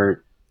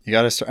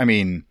got to start. I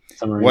mean,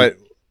 somewhere. what?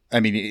 I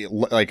mean,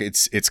 like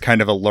it's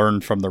kind of a learn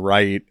from the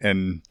right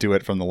and do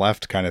it from the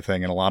left kind of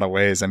thing in a lot of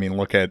ways. I mean,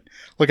 look at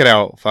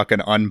how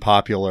fucking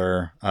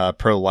unpopular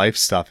pro life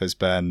stuff has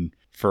been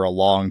for a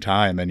long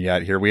time, and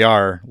yet here we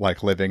are,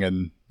 like living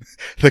in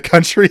the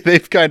country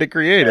they've kind of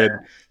created.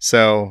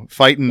 So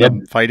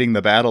Yep. fighting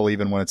the battle,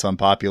 even when it's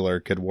unpopular,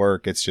 could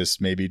work. It's just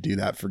maybe do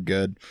that for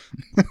good.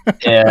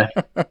 Yeah.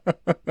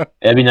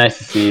 It'd be nice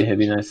to see. It'd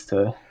be nice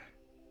to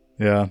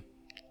Yeah.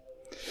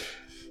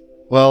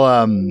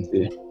 Well,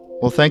 Yeah.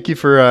 well, thank you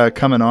for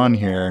coming on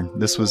here.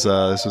 This was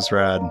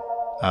rad.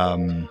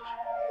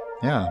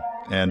 Yeah,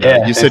 and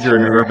Yeah, you said thanks you're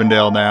in for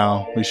Urbandale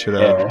now. We should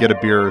yeah. get a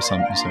beer or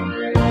something soon.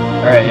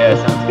 All right, yeah,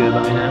 sounds good.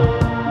 Let me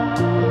know.